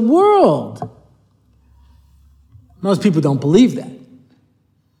change the world. Most people don't believe that.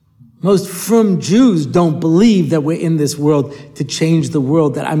 Most frum Jews don't believe that we're in this world to change the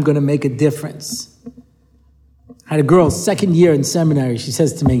world, that I'm going to make a difference. I had a girl, 2nd year in seminary. She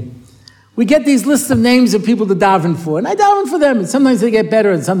says to me, we get these lists of names of people to daven for, and I daven for them, and sometimes they get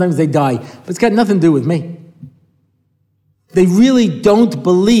better and sometimes they die, but it's got nothing to do with me. They really don't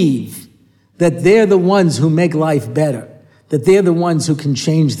believe that they're the ones who make life better, that they're the ones who can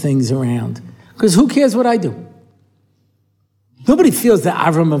change things around. Because who cares what I do? Nobody feels that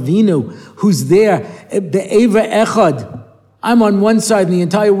Avram Avinu, who's there, be'eva echad, I'm on one side and the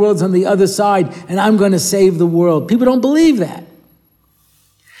entire world's on the other side, and I'm going to save the world. People don't believe that.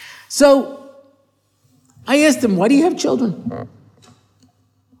 So I asked him, why do you have children?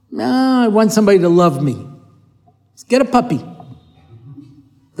 No, I want somebody to love me. Just get a puppy.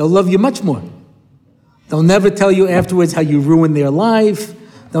 They'll love you much more. They'll never tell you afterwards how you ruined their life.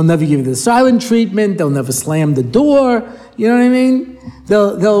 They'll never give you the silent treatment. They'll never slam the door. You know what I mean?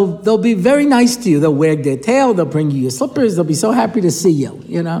 They'll be very nice to you. They'll wag their tail. They'll bring you your slippers. They'll be so happy to see you,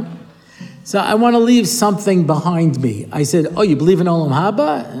 you know? So I want to leave something behind me. I said, oh, you believe in Olam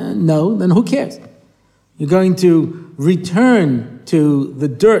Haba? No, then who cares? You're going to return to the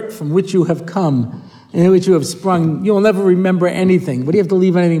dirt from which you have come and in which you have sprung. You'll never remember anything. What do you have to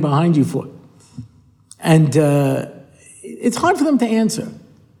leave anything behind you for? And it's hard for them to answer.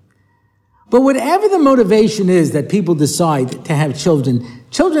 But whatever the motivation is that people decide to have children,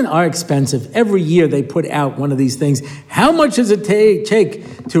 children are expensive. Every year they put out one of these things. How much does it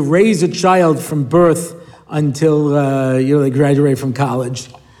take to raise a child from birth until they graduate from college?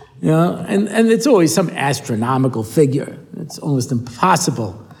 You know, and it's always some astronomical figure. It's almost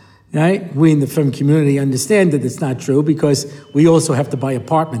impossible, right? We in the film community understand that it's not true because we also have to buy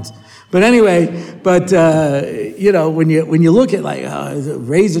apartments. But anyway, when you look at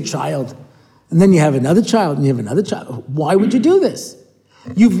raise a child, and then you have another child, and you have another child, why would you do this?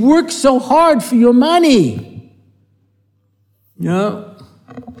 You've worked so hard for your money. You know,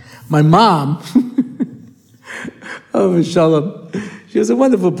 my mom, oh, Shalom, she was a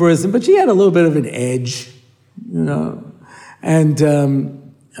wonderful person, but she had a little bit of an edge, you know. And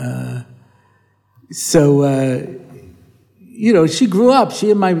she grew up,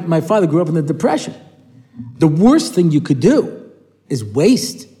 she and my father grew up in the Depression. The worst thing you could do is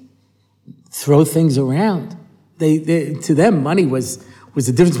waste, throw things around. To them, money was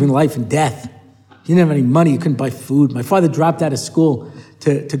the difference between life and death. You didn't have any money, you couldn't buy food. My father dropped out of school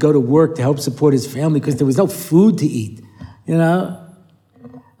to go to work to help support his family because there was no food to eat, you know.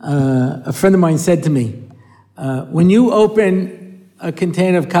 A friend of mine said to me, when you open a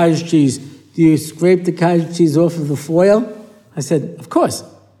container of cottage cheese, do you scrape the cottage cheese off of the foil? I said, of course.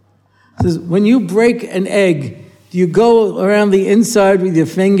 He says, when you break an egg, do you go around the inside with your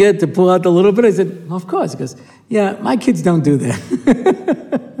finger to pull out the little bit? I said, well, of course. He goes, yeah, my kids don't do that.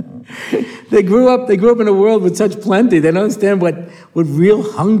 They grew up in a world with such plenty. They don't understand what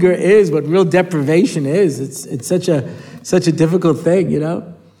real hunger is, what real deprivation is. It's such a difficult thing, you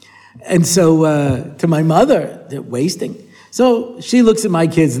know? And so to my mother, they're wasting. So she looks at my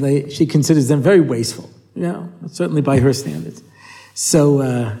kids and she considers them very wasteful, you know, certainly by her standards. So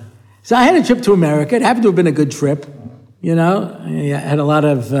I had a trip to America. It happened to have been a good trip, you know. I had a lot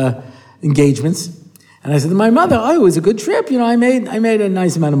of engagements. And I said to my mother, oh, it was a good trip. You know, I made a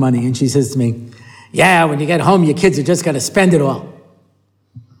nice amount of money. And she says to me, yeah, when you get home, your kids are just going to spend it all.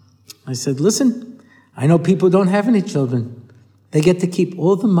 I said, listen, I know people don't have any children. They get to keep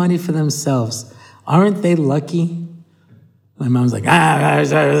all the money for themselves. Aren't they lucky? My mom's like,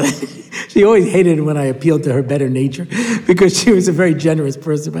 She always hated it when I appealed to her better nature because she was a very generous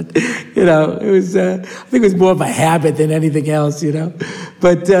person. But, you know, it was, I think it was more of a habit than anything else, you know.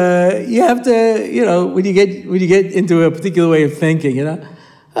 But you have to, you know, when you get into a particular way of thinking, you know.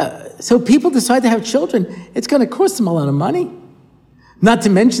 So people decide to have children. It's going to cost them a lot of money. Not to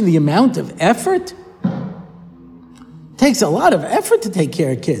mention the amount of effort. It takes a lot of effort to take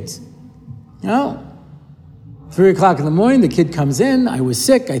care of kids. You know, 3 o'clock in the morning, the kid comes in. I was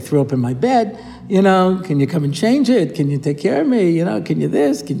sick. I threw up in my bed. You know, can you come and change it? Can you take care of me? You know, can you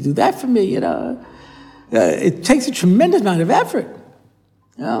this? Can you do that for me? You know, it takes a tremendous amount of effort.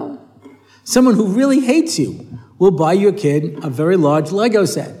 You know, someone who really hates you will buy your kid a very large Lego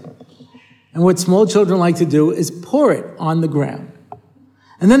set. And what small children like to do is pour it on the ground.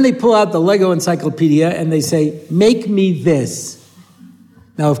 And then they pull out the Lego encyclopedia and they say, make me this.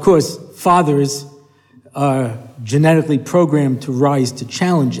 Now, of course, fathers are genetically programmed to rise to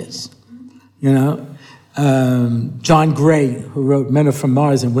challenges. You know, John Gray, who wrote Men Are From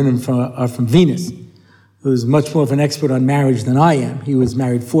Mars and Women Are From Venus, who's much more of an expert on marriage than I am. He was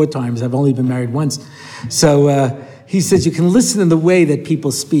married 4 times. I've only been married once. So he says you can listen to the way that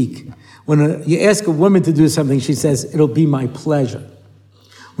people speak. When you ask a woman to do something, she says, it'll be my pleasure.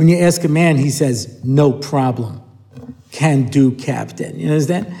 When you ask a man, he says, no problem. Can do, Captain. You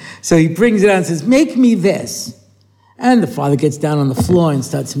understand? So he brings it out and says, make me this. And the father gets down on the floor and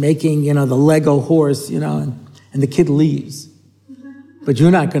starts making, you know, the Lego horse, you know, and the kid leaves. But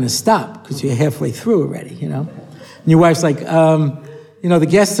you're not going to stop because you're halfway through already, you know. And your wife's like, you know, the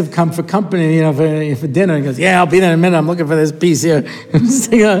guests have come for company, you know, for dinner. And he goes, yeah, I'll be there in a minute. I'm looking for this piece here.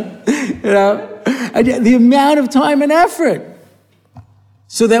 You know, and the amount of time and effort.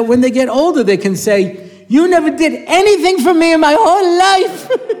 So that when they get older, they can say, you never did anything for me in my whole life.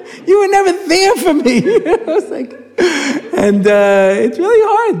 You were never there for me. It's like, and it's really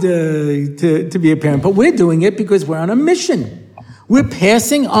hard to be a parent. But we're doing it because we're on a mission. We're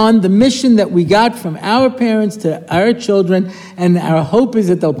passing on the mission that we got from our parents to our children, and our hope is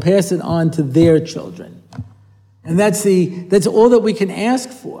that they'll pass it on to their children. And that's all that we can ask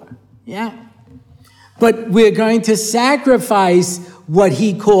for. Yeah. But we're going to sacrifice what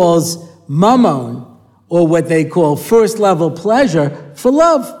he calls mammon, or what they call first level pleasure, for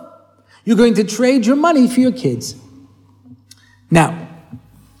love. You're going to trade your money for your kids. Now,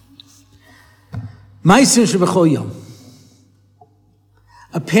 Ma'aser shebechol yom.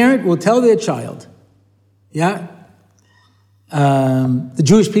 A parent will tell their child, the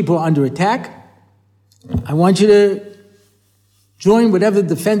Jewish people are under attack. I want you to join whatever the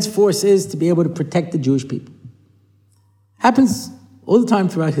defense force is to be able to protect the Jewish people. Happens all the time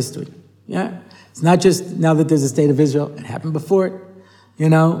throughout history. Yeah, it's not just now that there's a state of Israel. It happened before it.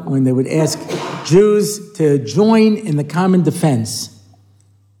 When they would ask Jews to join in the common defense.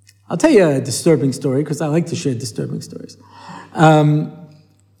 I'll tell you a disturbing story because I like to share disturbing stories.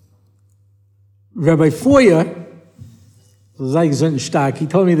 Rabbi Vayera, he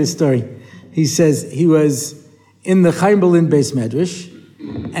told me this story. He says he was in the Chaim Berlin Beis Medrash,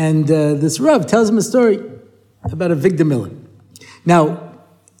 and this Rav tells him a story about a Avigdor Miller. Now,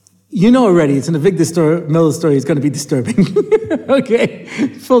 already, it's an Avigdor Miller story. It's going to be disturbing. Okay,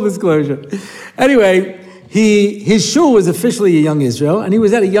 full disclosure. Anyway, his shul was officially a Young Israel, and he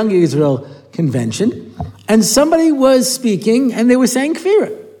was at a Young Israel convention, and somebody was speaking, and they were saying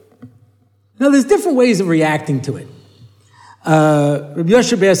kfirah. Now, there's different ways of reacting to it. Rabbi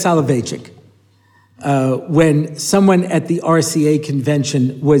Yoshe Ber Soloveitchik, when someone at the RCA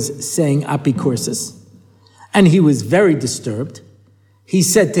convention was saying apikursis, and he was very disturbed, he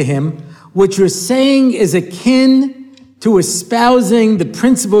said to him, what you're saying is akin to espousing the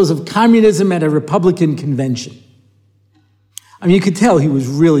principles of communism at a Republican convention. You could tell he was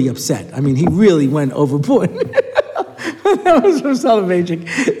really upset. He really went overboard. That was from Soloveitchik.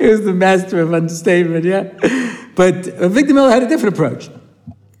 He was the master of understatement, yeah? But Avigdor Miller had a different approach.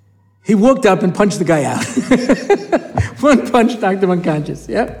 He walked up and punched the guy out. One punch knocked him unconscious,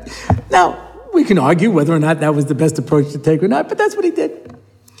 yeah? Now, we can argue whether or not that was the best approach to take or not, but that's what he did.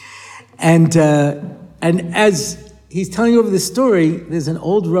 And as he's telling over this story, there's an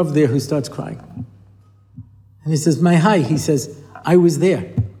old Rav there who starts crying. And he says, he says, I was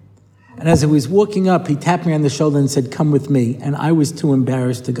there. And as I was walking up, he tapped me on the shoulder and said, come with me. And I was too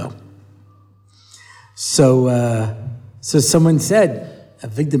embarrassed to go. So someone said,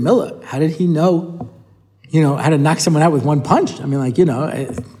 Avigdor Miller, how did he know, how to knock someone out with one punch?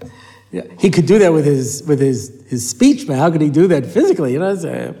 He could do that with his speech, but how could he do that physically? It's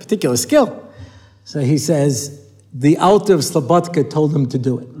a particular skill. So he says, the Alter of Slobodka told him to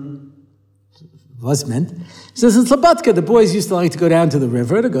do it. What's meant? He says, in Slobodka, the boys used to like to go down to the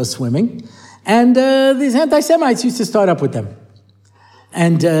river to go swimming, and these anti-Semites used to start up with them.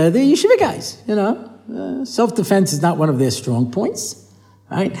 And the yeshiva guys, self-defense is not one of their strong points,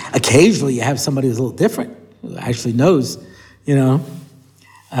 right? Occasionally you have somebody who's a little different, who actually knows, there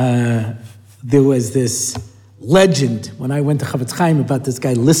was this legend when I went to Chavetz Chaim about this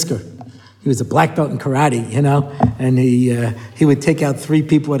guy Lisker. He was a black belt in karate, and he would take out 3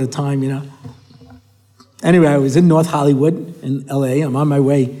 people at a time, Anyway, I was in North Hollywood in LA. I'm on my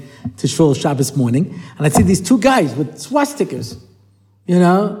way to Shul Shabbos morning, and I see these 2 guys with swastikas,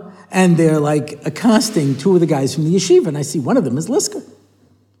 and they're like accosting 2 of the guys from the yeshiva, and I see one of them is Lisker.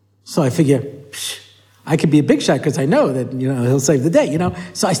 So I figure, I could be a big shot because I know that, he'll save the day,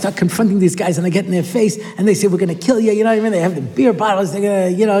 So I start confronting these guys, and I get in their face, and they say, we're going to kill you, They have the beer bottles, they're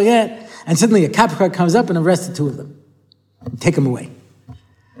going to, yeah. And suddenly a cop car comes up and arrested 2 of them. Take them away.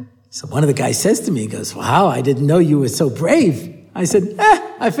 So one of the guys says to me, he goes, wow, I didn't know you were so brave. I said,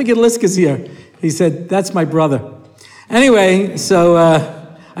 I figured Lisker's here. He said, that's my brother. Anyway, so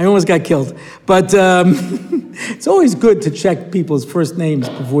I almost got killed. But it's always good to check people's first names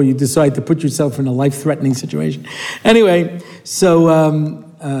before you decide to put yourself in a life-threatening situation. Anyway, so I'm,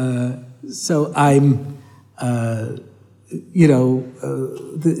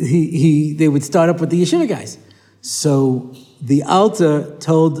 they would start up with the yeshiva guys. So the Alter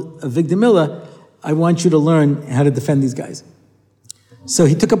told Avigdor Miller, I want you to learn how to defend these guys. So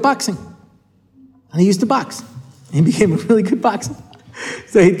he took up boxing. And he used to box. He became a really good boxer.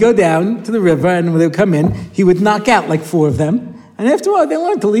 So he'd go down to the river, and when they would come in, he would knock out like 4 of them. And after a while, they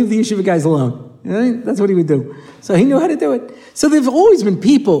learned to leave the yeshiva guys alone. That's what he would do. So he knew how to do it. So there have always been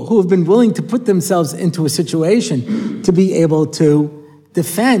people who have been willing to put themselves into a situation to be able to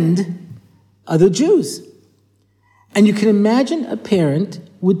defend other Jews. And you can imagine a parent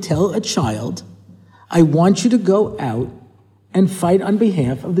would tell a child, I want you to go out and fight on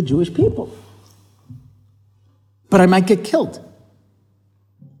behalf of the Jewish people. But I might get killed.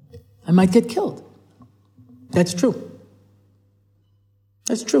 I might get killed. That's true.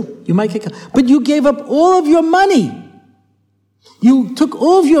 That's true. You might get killed. But you gave up all of your money. You took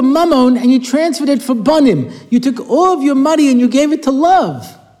all of your mammon and you transferred it for banim. You took all of your money and you gave it to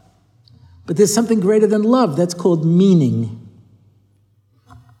love. But there's something greater than love. That's called meaning.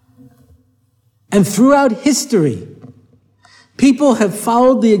 And throughout history, people have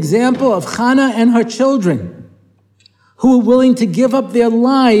followed the example of Hannah and her children, who were willing to give up their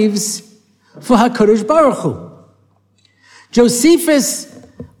lives for HaKadosh Baruch Hu. Josephus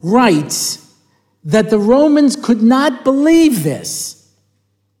writes that the Romans could not believe this,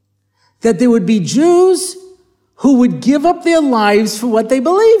 that there would be Jews who would give up their lives for what they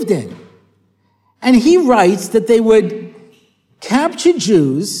believed in. And he writes that they would capture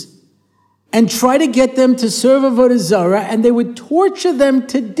Jews and try to get them to serve Avodah Zarah, and they would torture them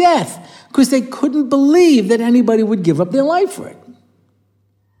to death because they couldn't believe that anybody would give up their life for it.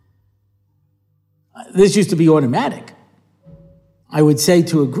 This used to be automatic. I would say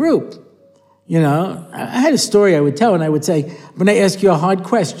to a group, I had a story I would tell, and I would say, I'm going to ask you a hard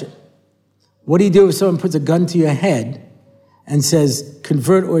question. What do you do if someone puts a gun to your head and says,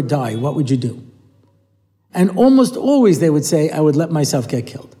 convert or die? What would you do? And almost always they would say, I would let myself get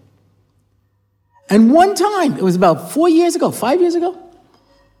killed. And one time, it was about 5 years ago,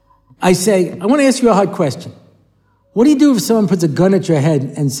 I say, I want to ask you a hard question. What do you do if someone puts a gun at your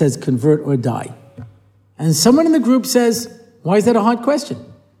head and says, convert or die? And someone in the group says, why is that a hard question?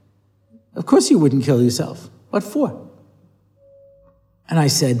 Of course you wouldn't kill yourself. What for? And I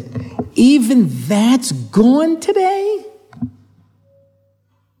said, even that's gone today?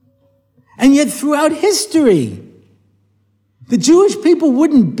 And yet throughout history, the Jewish people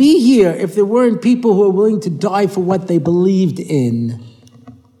wouldn't be here if there weren't people who are willing to die for what they believed in.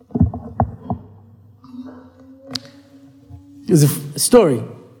 There's a story.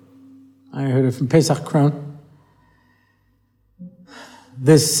 I heard it from Pesach Kron.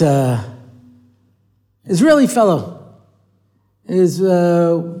 This Israeli fellow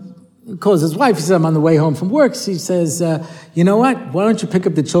calls his wife. He says, I'm on the way home from work. He says, you know what? Why don't you pick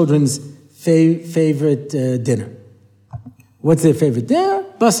up the children's favorite dinner? What's their favorite dinner?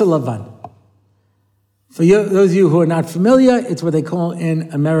 Basar lavan. For those of you who are not familiar, it's what they call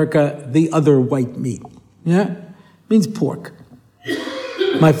in America the other white meat. Yeah? It means pork.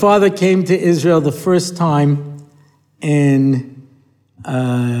 My father came to Israel the first time in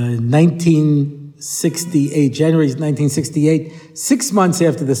 1968, January 1968, 6 months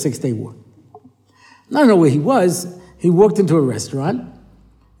after the Six-Day War. I don't know where he was. He walked into a restaurant,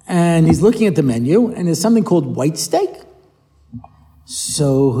 and he's looking at the menu, and there's something called white steak.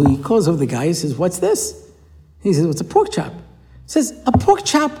 So he calls over the guy. He says, what's this? He says, it's a pork chop. He says, a pork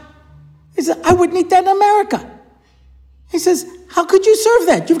chop? He says, I wouldn't eat that in America. He says, how could you serve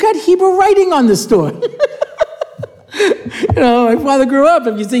that? You've got Hebrew writing on the store. My father grew up.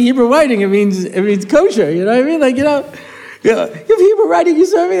 If you say Hebrew writing, it means kosher. You know what I mean? You have Hebrew writing, you're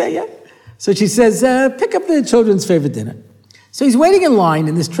serving that, yeah? So she says, pick up the children's favorite dinner. So he's waiting in line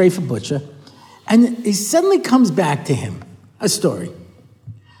in this tray for butcher, and he suddenly comes back to him a story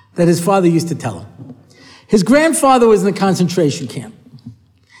that his father used to tell him. His grandfather was in a concentration camp,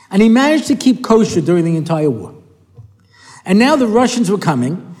 and he managed to keep kosher during the entire war. And now the Russians were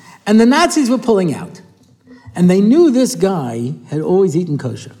coming, and the Nazis were pulling out. And they knew this guy had always eaten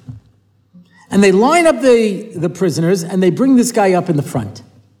kosher. And they line up the prisoners, and they bring this guy up in the front.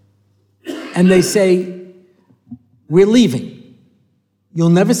 And they say, we're leaving. You'll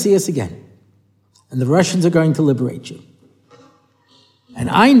never see us again. And the Russians are going to liberate you. And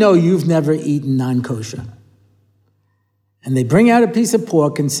I know you've never eaten non-kosher. And they bring out a piece of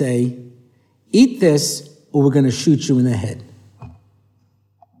pork and say, eat this, or we're going to shoot you in the head.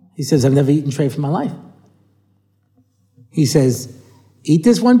 He says, I've never eaten treif in my life. He says, eat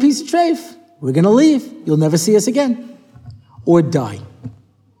this one piece of treif. We're going to leave. You'll never see us again. Or die.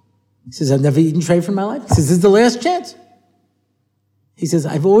 He says, I've never eaten treif in my life. He says, this is the last chance. He says,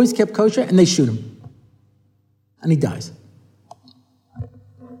 I've always kept kosher, and they shoot him. And he dies.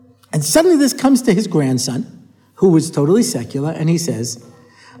 And suddenly this comes to his grandson, who was totally secular, and he says,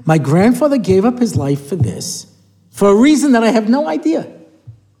 my grandfather gave up his life for this, for a reason that I have no idea.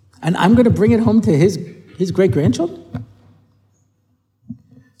 And I'm going to bring it home to his great-grandchildren?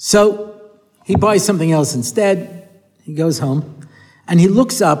 So he buys something else instead. He goes home, and he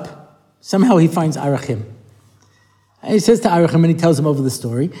looks up. Somehow he finds Arachim. And he says to Arachim, and he tells him over the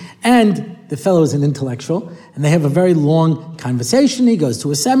story. And the fellow is an intellectual, and they have a very long conversation. He goes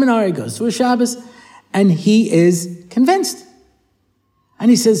to a seminar, he goes to a Shabbos, and he is convinced. And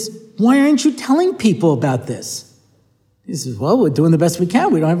he says, why aren't you telling people about this? He says, well, we're doing the best we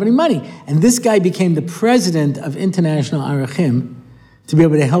can. We don't have any money. And this guy became the president of International Arachim to be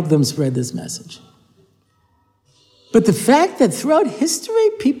able to help them spread this message. But the fact that throughout history,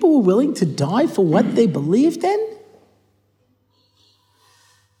 people were willing to die for what they believed in,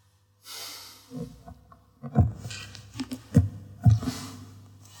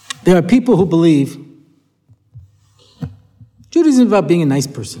 there are people who believe Judaism is about being a nice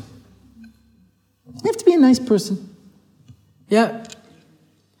person. You have to be a nice person. Yeah.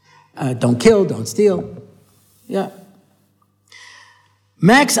 Don't kill, don't steal. Yeah.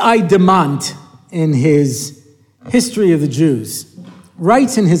 Max I. Demant, in his History of the Jews,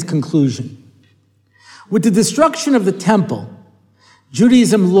 writes in his conclusion, with the destruction of the temple,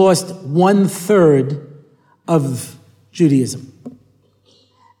 Judaism lost 1/3 of Judaism.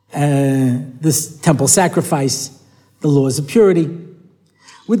 This temple sacrifice, the laws of purity.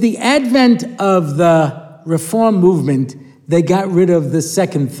 With the advent of the Reform movement, they got rid of the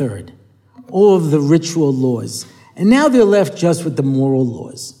second third, all of the ritual laws. And now they're left just with the moral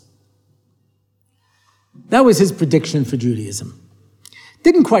laws. That was his prediction for Judaism.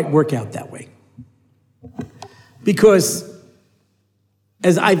 Didn't quite work out that way. Because,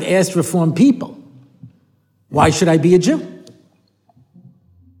 as I've asked Reform people, why should I be a Jew?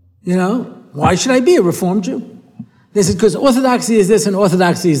 Why should I be a Reform Jew? They said, because Orthodoxy is this and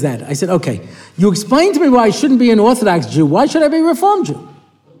Orthodoxy is that. I said, okay, you explain to me why I shouldn't be an Orthodox Jew. Why should I be a Reform Jew?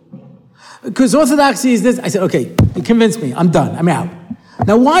 Because Orthodoxy is this. I said, okay, you convinced me. I'm done. I'm out.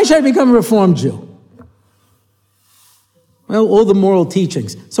 Now, why should I become a Reform Jew? Well, all the moral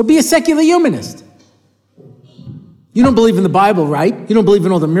teachings. So be a secular humanist. You don't believe in the Bible, right? You don't believe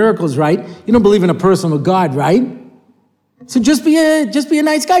in all the miracles, right? You don't believe in a personal God, right? So just be a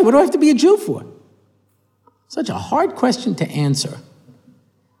nice guy. What do I have to be a Jew for? Such a hard question to answer.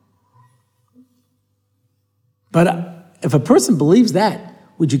 But if a person believes that,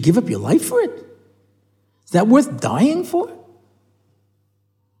 would you give up your life for it? Is that worth dying for?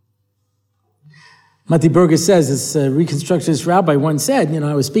 Matti Berger says, this Reconstructionist rabbi once said,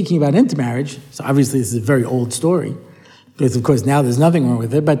 I was speaking about intermarriage, so obviously this is a very old story, because of course now there's nothing wrong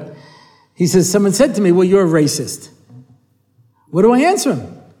with it, but he says, someone said to me, well, you're a racist. What do I answer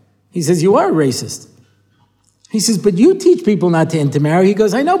him? He says, you are a racist. He says, but you teach people not to intermarry. He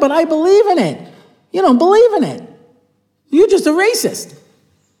goes, I know, but I believe in it. You don't believe in it. You're just a racist.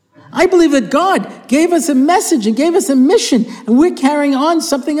 I believe that God gave us a message and gave us a mission, and we're carrying on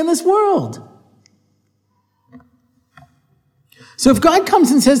something in this world. So if God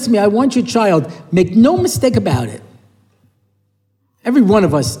comes and says to me, I want your child, make no mistake about it. Every one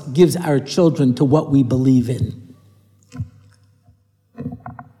of us gives our children to what we believe in.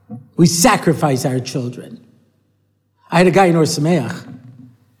 We sacrifice our children. I had a guy in Or Sameach.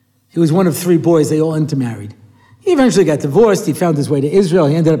 He was one of 3 boys. They all intermarried. He eventually got divorced. He found his way to Israel.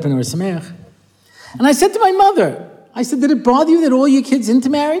 He ended up in Or Sameach. And I said to my mother, I said, did it bother you that all your kids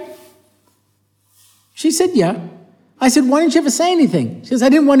intermarried? She said, yeah. I said, why didn't you ever say anything? She says, I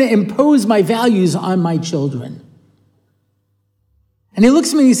didn't want to impose my values on my children. And he looks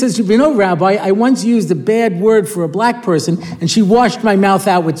at me and he says, Rabbi, I once used a bad word for a black person and she washed my mouth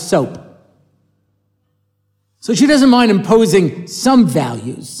out with soap. So she doesn't mind imposing some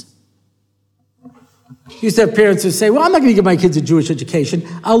values. Used to have parents who say, well, I'm not going to give my kids a Jewish education.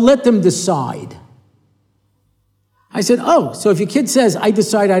 I'll let them decide. I said, oh, so if your kid says, I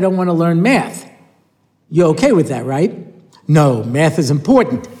decide I don't want to learn math, you're okay with that, right? No, math is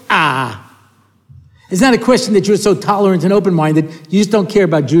important. It's not a question that you're so tolerant and open-minded, you just don't care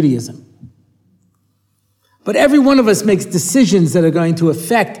about Judaism. But every one of us makes decisions that are going to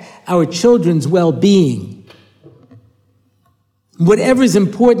affect our children's well-being. Whatever is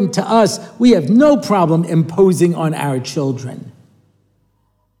important to us, we have no problem imposing on our children.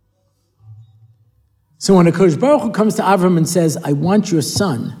 So when HaKadosh Baruch Hu comes to Avram and says, I want your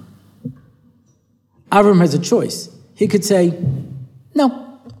son, Avram has a choice. He could say,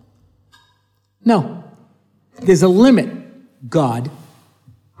 no. There's a limit, God.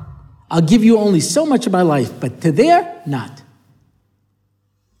 I'll give you only so much of my life, but to there, not.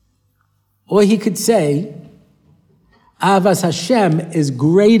 Or he could say, Avas Hashem is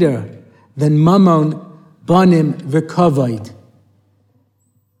greater than Mammon, Banim, V'Kavod.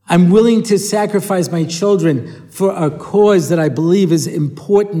 I'm willing to sacrifice my children for a cause that I believe is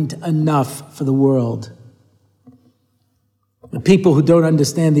important enough for the world. The people who don't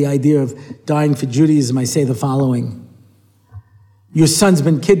understand the idea of dying for Judaism, I say the following. Your son's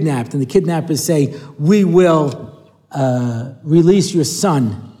been kidnapped, and the kidnappers say, we will release your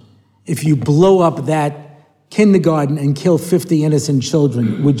son if you blow up that kindergarten and kill 50 innocent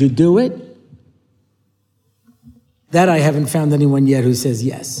children. Would you do it? That I haven't found anyone yet who says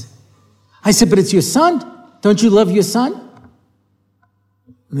yes. I said, but it's your son. Don't you love your son?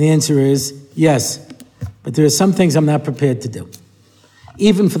 And the answer is yes, but there are some things I'm not prepared to do,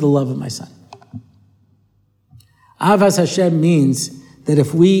 even for the love of my son. Avas Hashem means that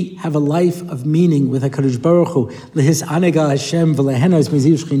if we have a life of meaning with HaKadosh Baruch Hu, lehis anega Hashem v'lehenos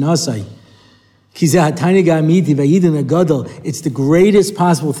miziv shchinasai, ki zeh hataniga amiti v'yidin agadol, it's the greatest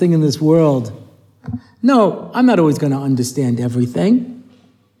possible thing in this world. No, I'm not always going to understand everything.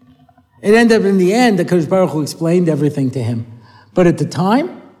 It ended up in the end, HaKadosh Baruch Hu explained everything to him. But at the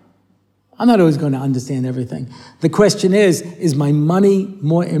time, I'm not always going to understand everything. The question is my money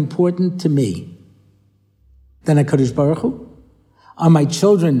more important to me than HaKadosh Baruch Hu? Are my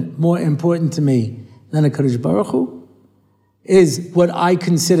children more important to me than HaKadosh Baruch Hu? Is what I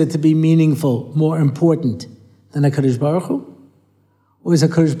consider to be meaningful more important than HaKadosh Baruch Hu? Or is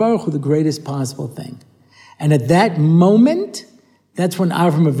HaKadosh Baruch Hu the greatest possible thing? And at that moment, that's when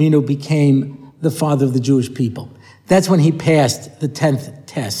Avraham Avinu became the father of the Jewish people. That's when he passed the 10th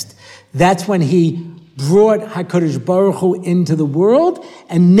test. That's when he brought HaKadosh Baruch Hu into the world,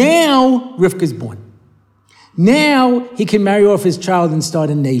 and now Rivka's born. Now he can marry off his child and start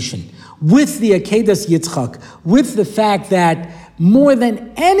a nation. With the Akedas Yitzchak, with the fact that more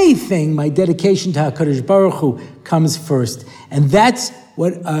than anything, my dedication to HaKadosh Baruch Hu comes first. And that's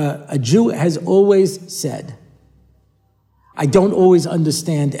what a Jew has always said. I don't always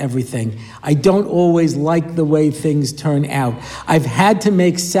understand everything. I don't always like the way things turn out. I've had to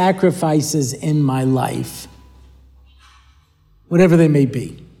make sacrifices in my life, whatever they may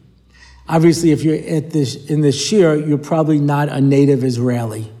be. Obviously, if you're in the shiur, you're probably not a native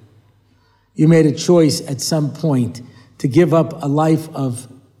Israeli. You made a choice at some point to give up a life of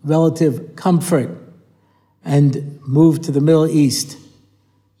relative comfort and move to the Middle East.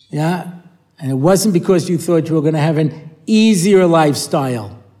 Yeah? And it wasn't because you thought you were going to have an easier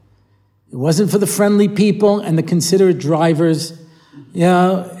lifestyle. It wasn't for the friendly people and the considerate drivers.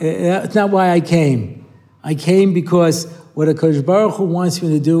 It's not why I came. I came because what HaKadosh Baruch Hu wants me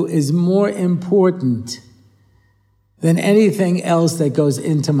to do is more important than anything else that goes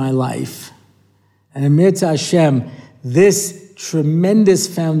into my life. And in Motzei Hashem, this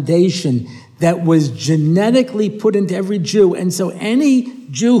tremendous foundation that was genetically put into every Jew, and so any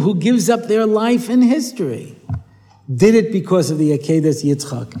Jew who gives up their life in history did it because of the Akedas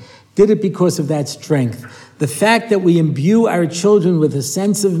Yitzchak, did it because of that strength. The fact that we imbue our children with a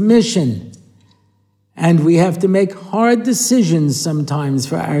sense of mission, and we have to make hard decisions sometimes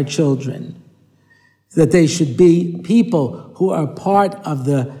for our children, that they should be people who are part of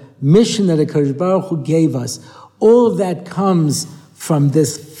the mission that HaKadosh Baruch Hu gave us. All of that comes from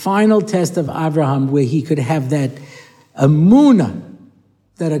this final test of Abraham, where he could have that emunah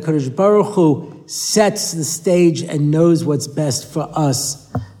that HaKadosh Baruch Hu sets the stage and knows what's best for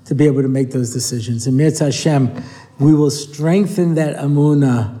us to be able to make those decisions. In Motzei Hashem, we will strengthen that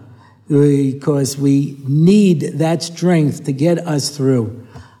emunah, because we need that strength to get us through.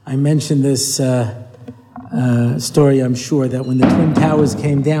 I mentioned this story, I'm sure, that when the Twin Towers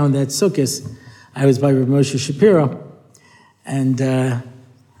came down, that Sukkot, I was by Rav Moshe Shapiro,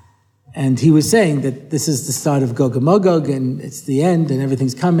 and he was saying that this is the start of Gog and Magog, and it's the end, and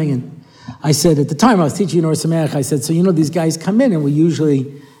everything's coming. And I said, at the time I was teaching in Or Sameach, I said, so these guys come in, and we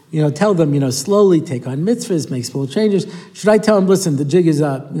usually tell them, slowly take on mitzvahs, make small changes. Should I tell them, listen, the jig is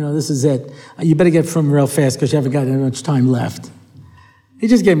up, this is it. You better get from real fast because you haven't got much time left. He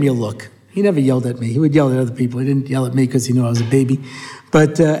just gave me a look. He never yelled at me. He would yell at other people. He didn't yell at me because he knew I was a baby.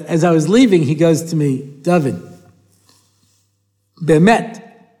 But as I was leaving, he goes to me, David, Be'emet,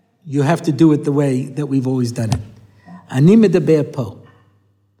 you have to do it the way that we've always done it. Ani medaber po.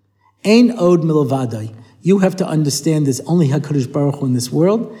 Ein od milavadai. You have to understand there's only HaKadosh Baruch Hu in this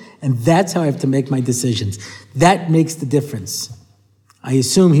world, and that's how I have to make my decisions. That makes the difference. I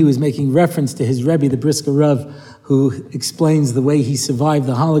assume he was making reference to his Rebbe, the Brisker Rav, who explains the way he survived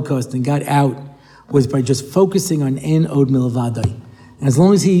the Holocaust and got out was by just focusing on Ein Od Milavadai. And as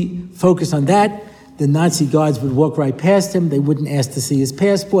long as he focused on that, the Nazi guards would walk right past him. They wouldn't ask to see his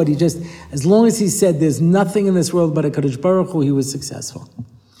passport. As long as he said there's nothing in this world but HaKadosh Baruch Hu, he was successful.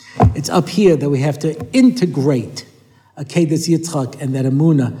 It's up here that we have to integrate Akedas Yitzchak and that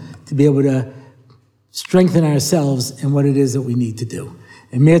emunah to be able to strengthen ourselves in what it is that we need to do.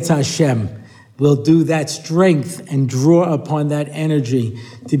 And Motzei Hashem will do that strength and draw upon that energy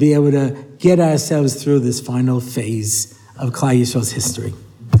to be able to get ourselves through this final phase of Klal Yisrael's history.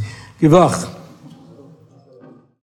 Givach.